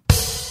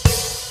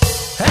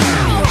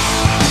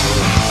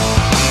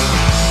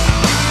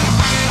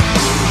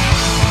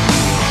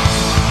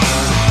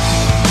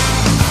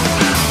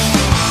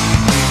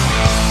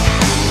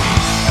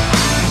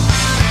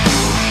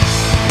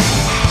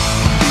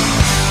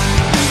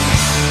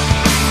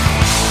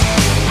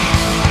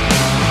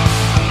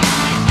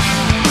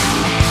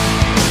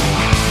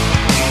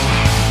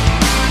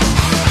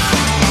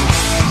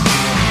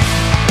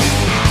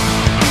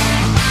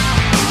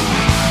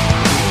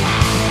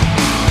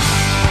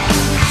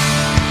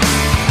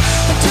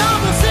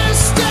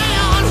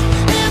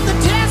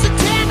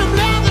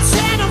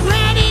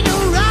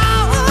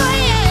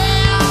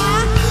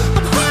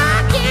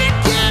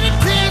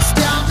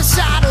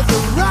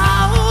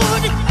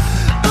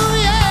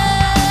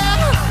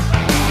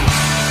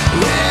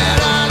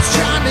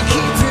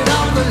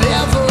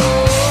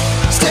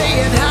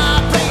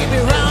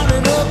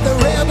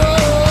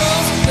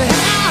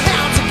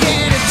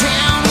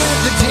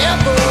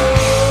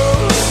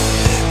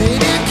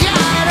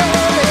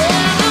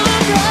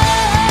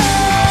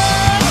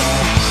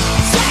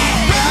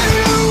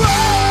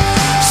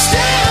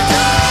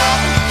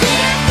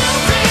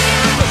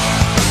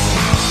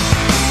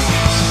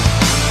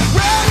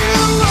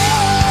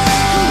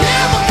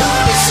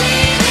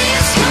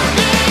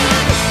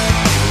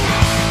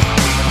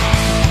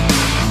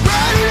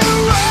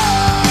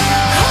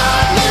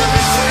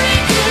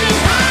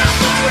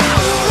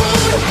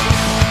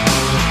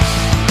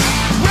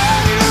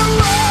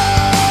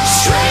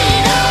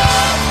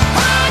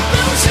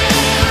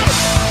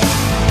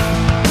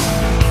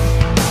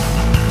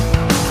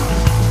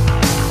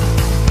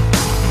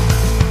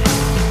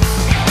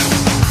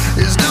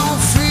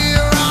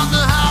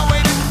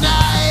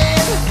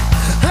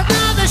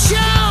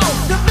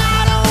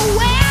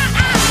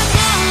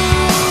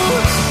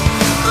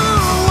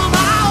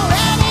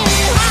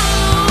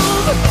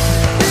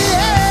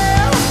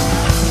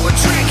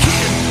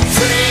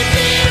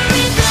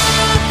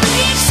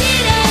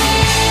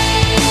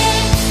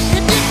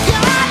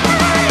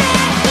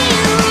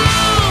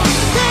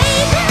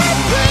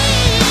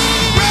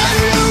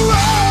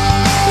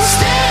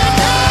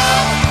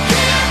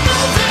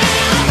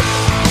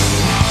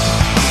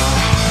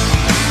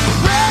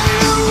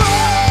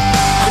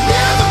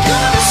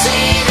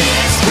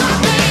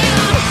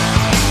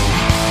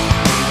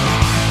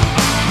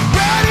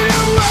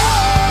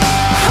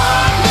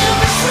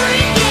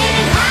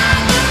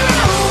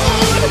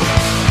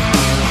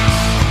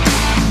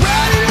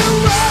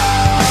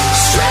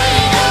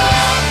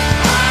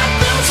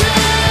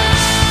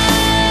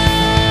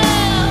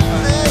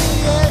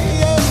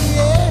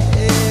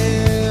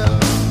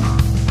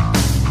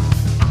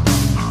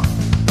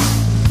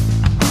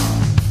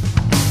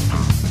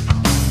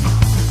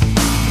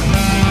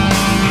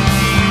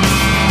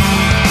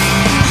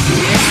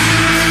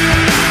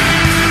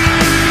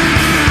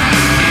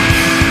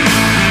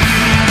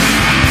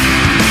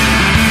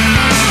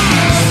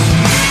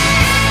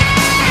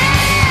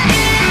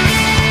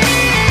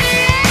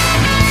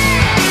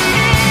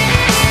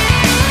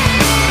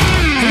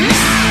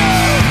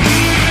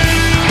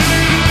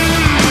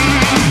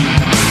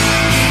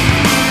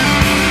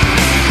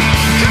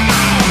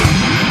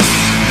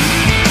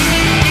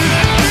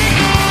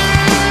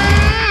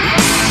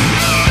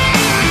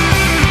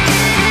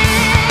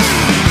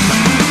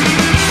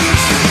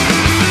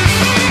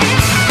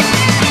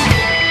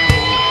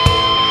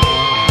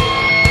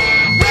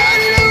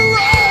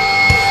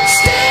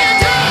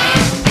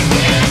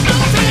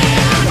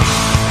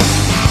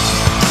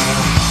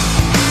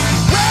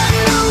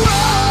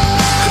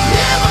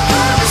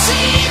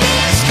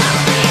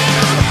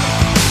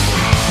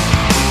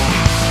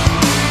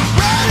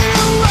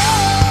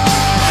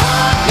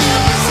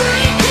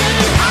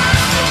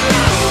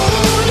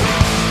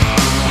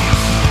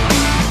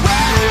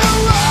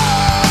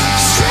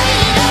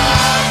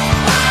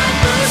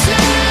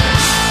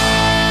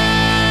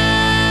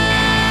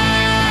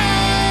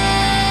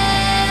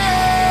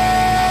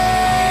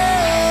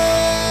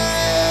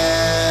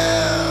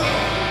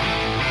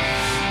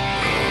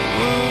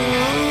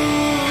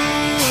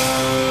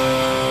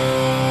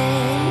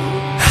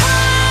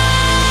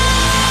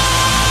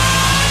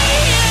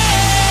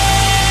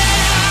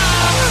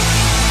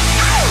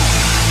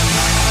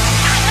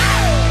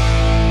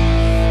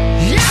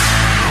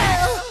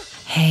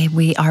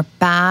 we are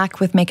back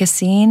with Make a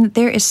Scene.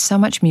 There is so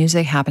much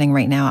music happening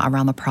right now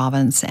around the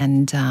province,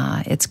 and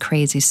it's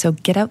crazy. So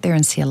get out there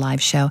and see a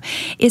live show.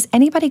 Is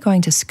anybody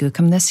going to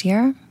Skookum this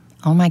year?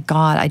 Oh my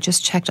God, I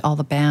just checked all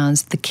the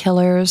bands. The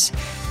Killers,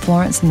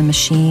 Florence and the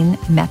Machine,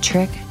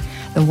 Metric,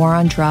 The War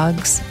on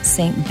Drugs,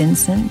 St.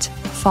 Vincent,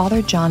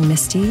 Father John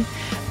Misty,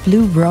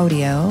 Blue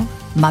Rodeo,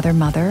 Mother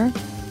Mother,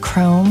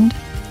 Chromed,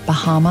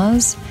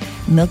 Bahamas,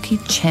 Milky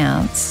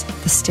Chance,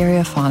 the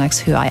Stereophonics,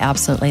 who I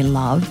absolutely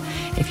love.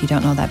 If you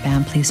don't know that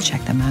band, please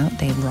check them out.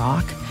 They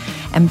rock.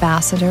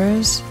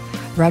 Ambassadors,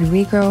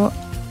 Rodrigo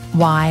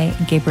Y.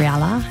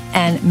 Gabriela,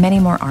 and many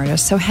more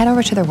artists. So head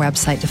over to their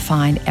website to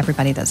find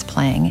everybody that's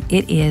playing.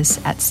 It is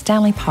at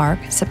Stanley Park,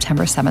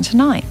 September 7th to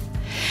 9th.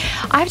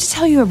 I have to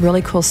tell you a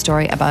really cool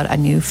story about a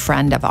new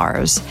friend of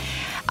ours.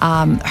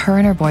 Her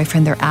and her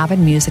boyfriend, they're avid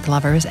music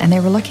lovers, and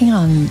they were looking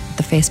on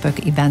the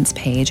Facebook events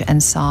page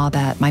and saw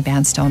that my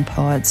band Stone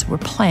Poets were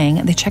playing.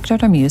 They checked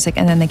out our music,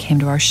 and then they came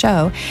to our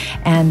show,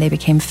 and they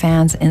became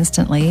fans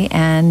instantly,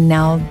 and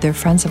now they're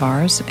friends of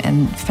ours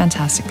and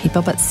fantastic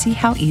people. But see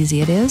how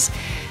easy it is?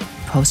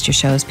 Post your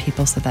shows,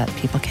 people, so that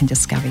people can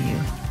discover you.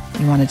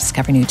 You want to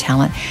discover new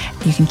talent,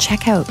 you can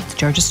check out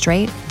Georgia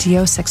Strait,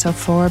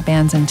 DO604,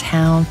 Bands in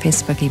Town,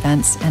 Facebook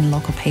events, and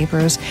local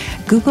papers.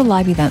 Google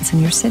live events in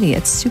your city.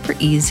 It's super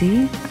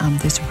easy.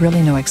 There's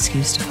really no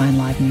excuse to find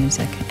live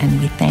music,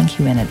 and we thank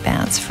you in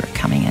advance for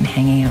coming and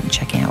hanging out and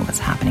checking out what's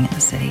happening in the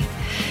city.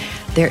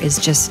 There is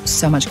just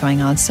so much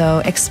going on.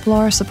 So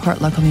explore, support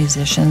local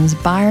musicians,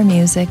 buy our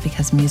music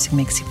because music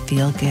makes you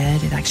feel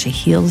good. It actually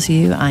heals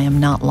you. I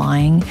am not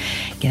lying.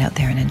 Get out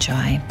there and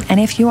enjoy. And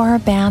if you are a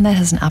band that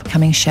has an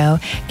upcoming show,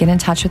 get in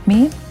touch with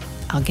me.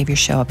 I'll give your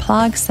show a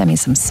plug, send me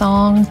some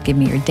songs, give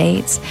me your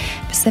dates,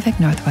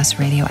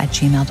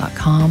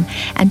 pacificnorthwestradio@gmail.com.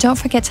 And don't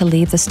forget to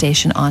leave the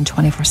station on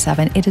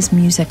 24/7. It is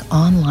music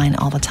online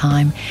all the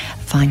time.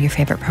 Find your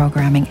favorite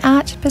programming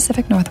at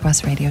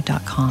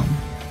pacificnorthwestradio.com.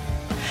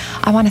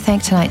 I want to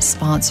thank tonight's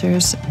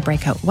sponsors,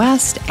 Breakout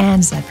West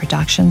and Zed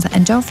Productions.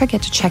 And don't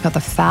forget to check out the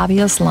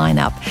fabulous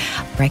lineup.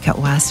 Breakout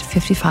West,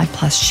 55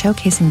 plus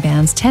showcasing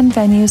bands, 10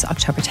 venues,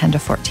 October 10 to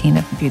 14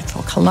 at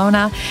beautiful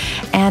Kelowna.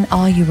 And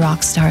all you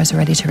rock stars are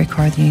ready to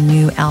record your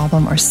new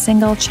album or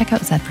single. Check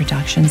out Zed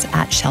Productions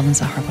at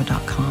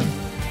sheldonzaharbo.com.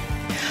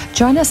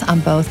 Join us on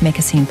both Make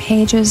a Scene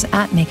pages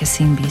at Make a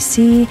Scene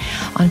BC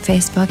on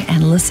Facebook,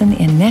 and listen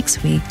in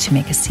next week to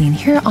Make a Scene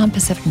here on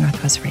Pacific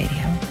Northwest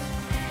Radio.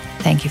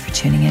 Thank you for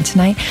tuning in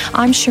tonight.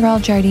 I'm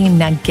Sherelle Jardine.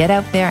 Now get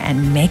out there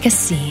and make a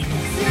scene.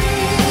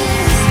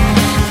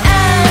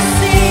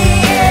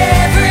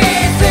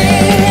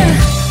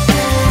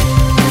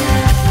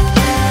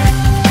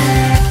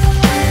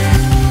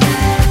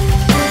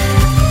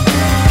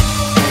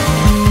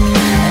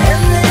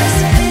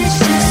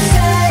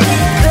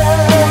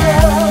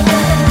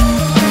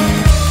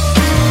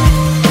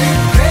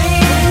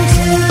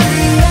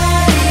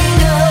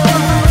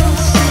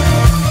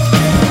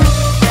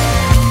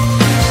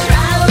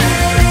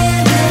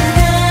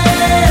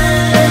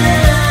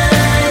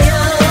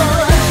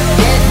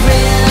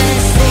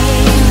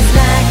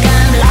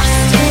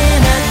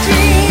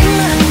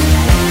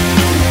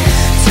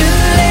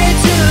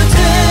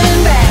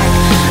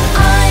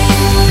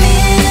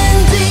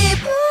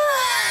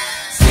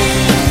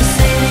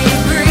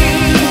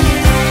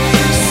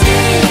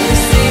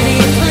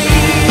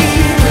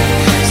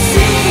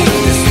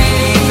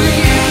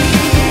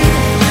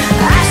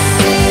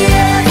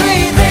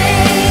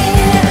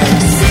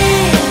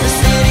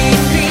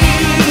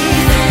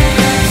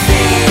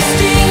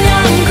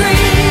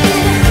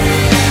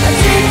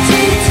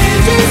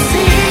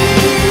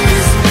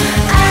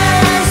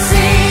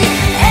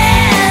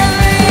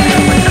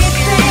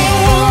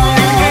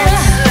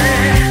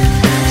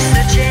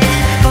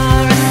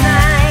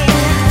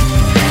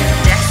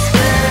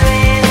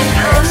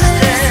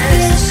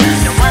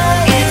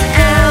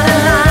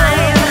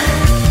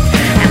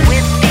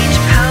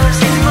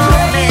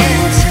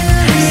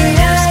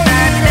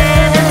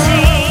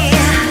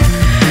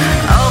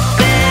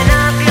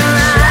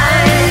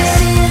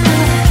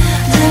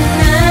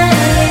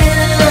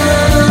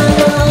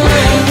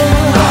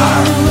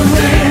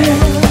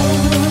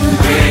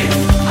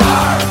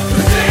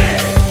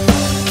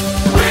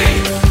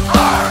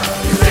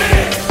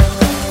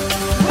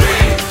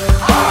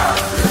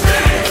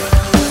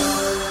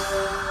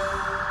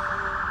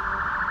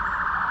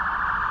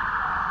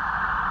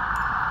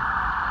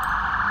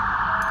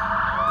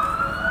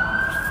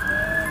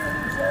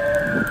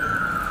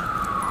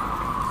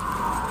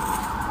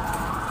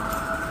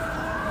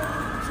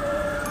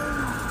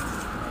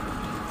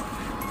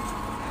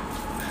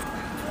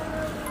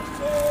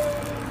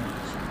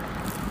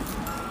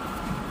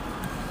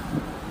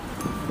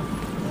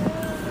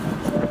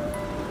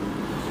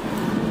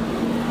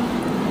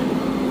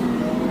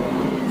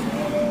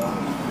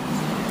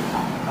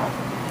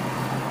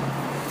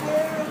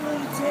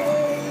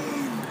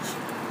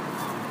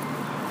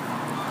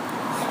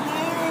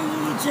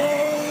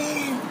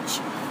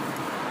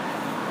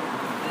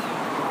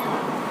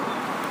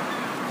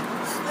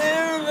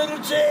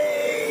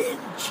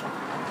 Change.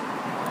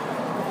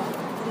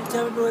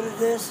 tell me what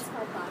it is?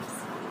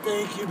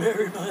 Thank you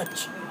very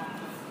much.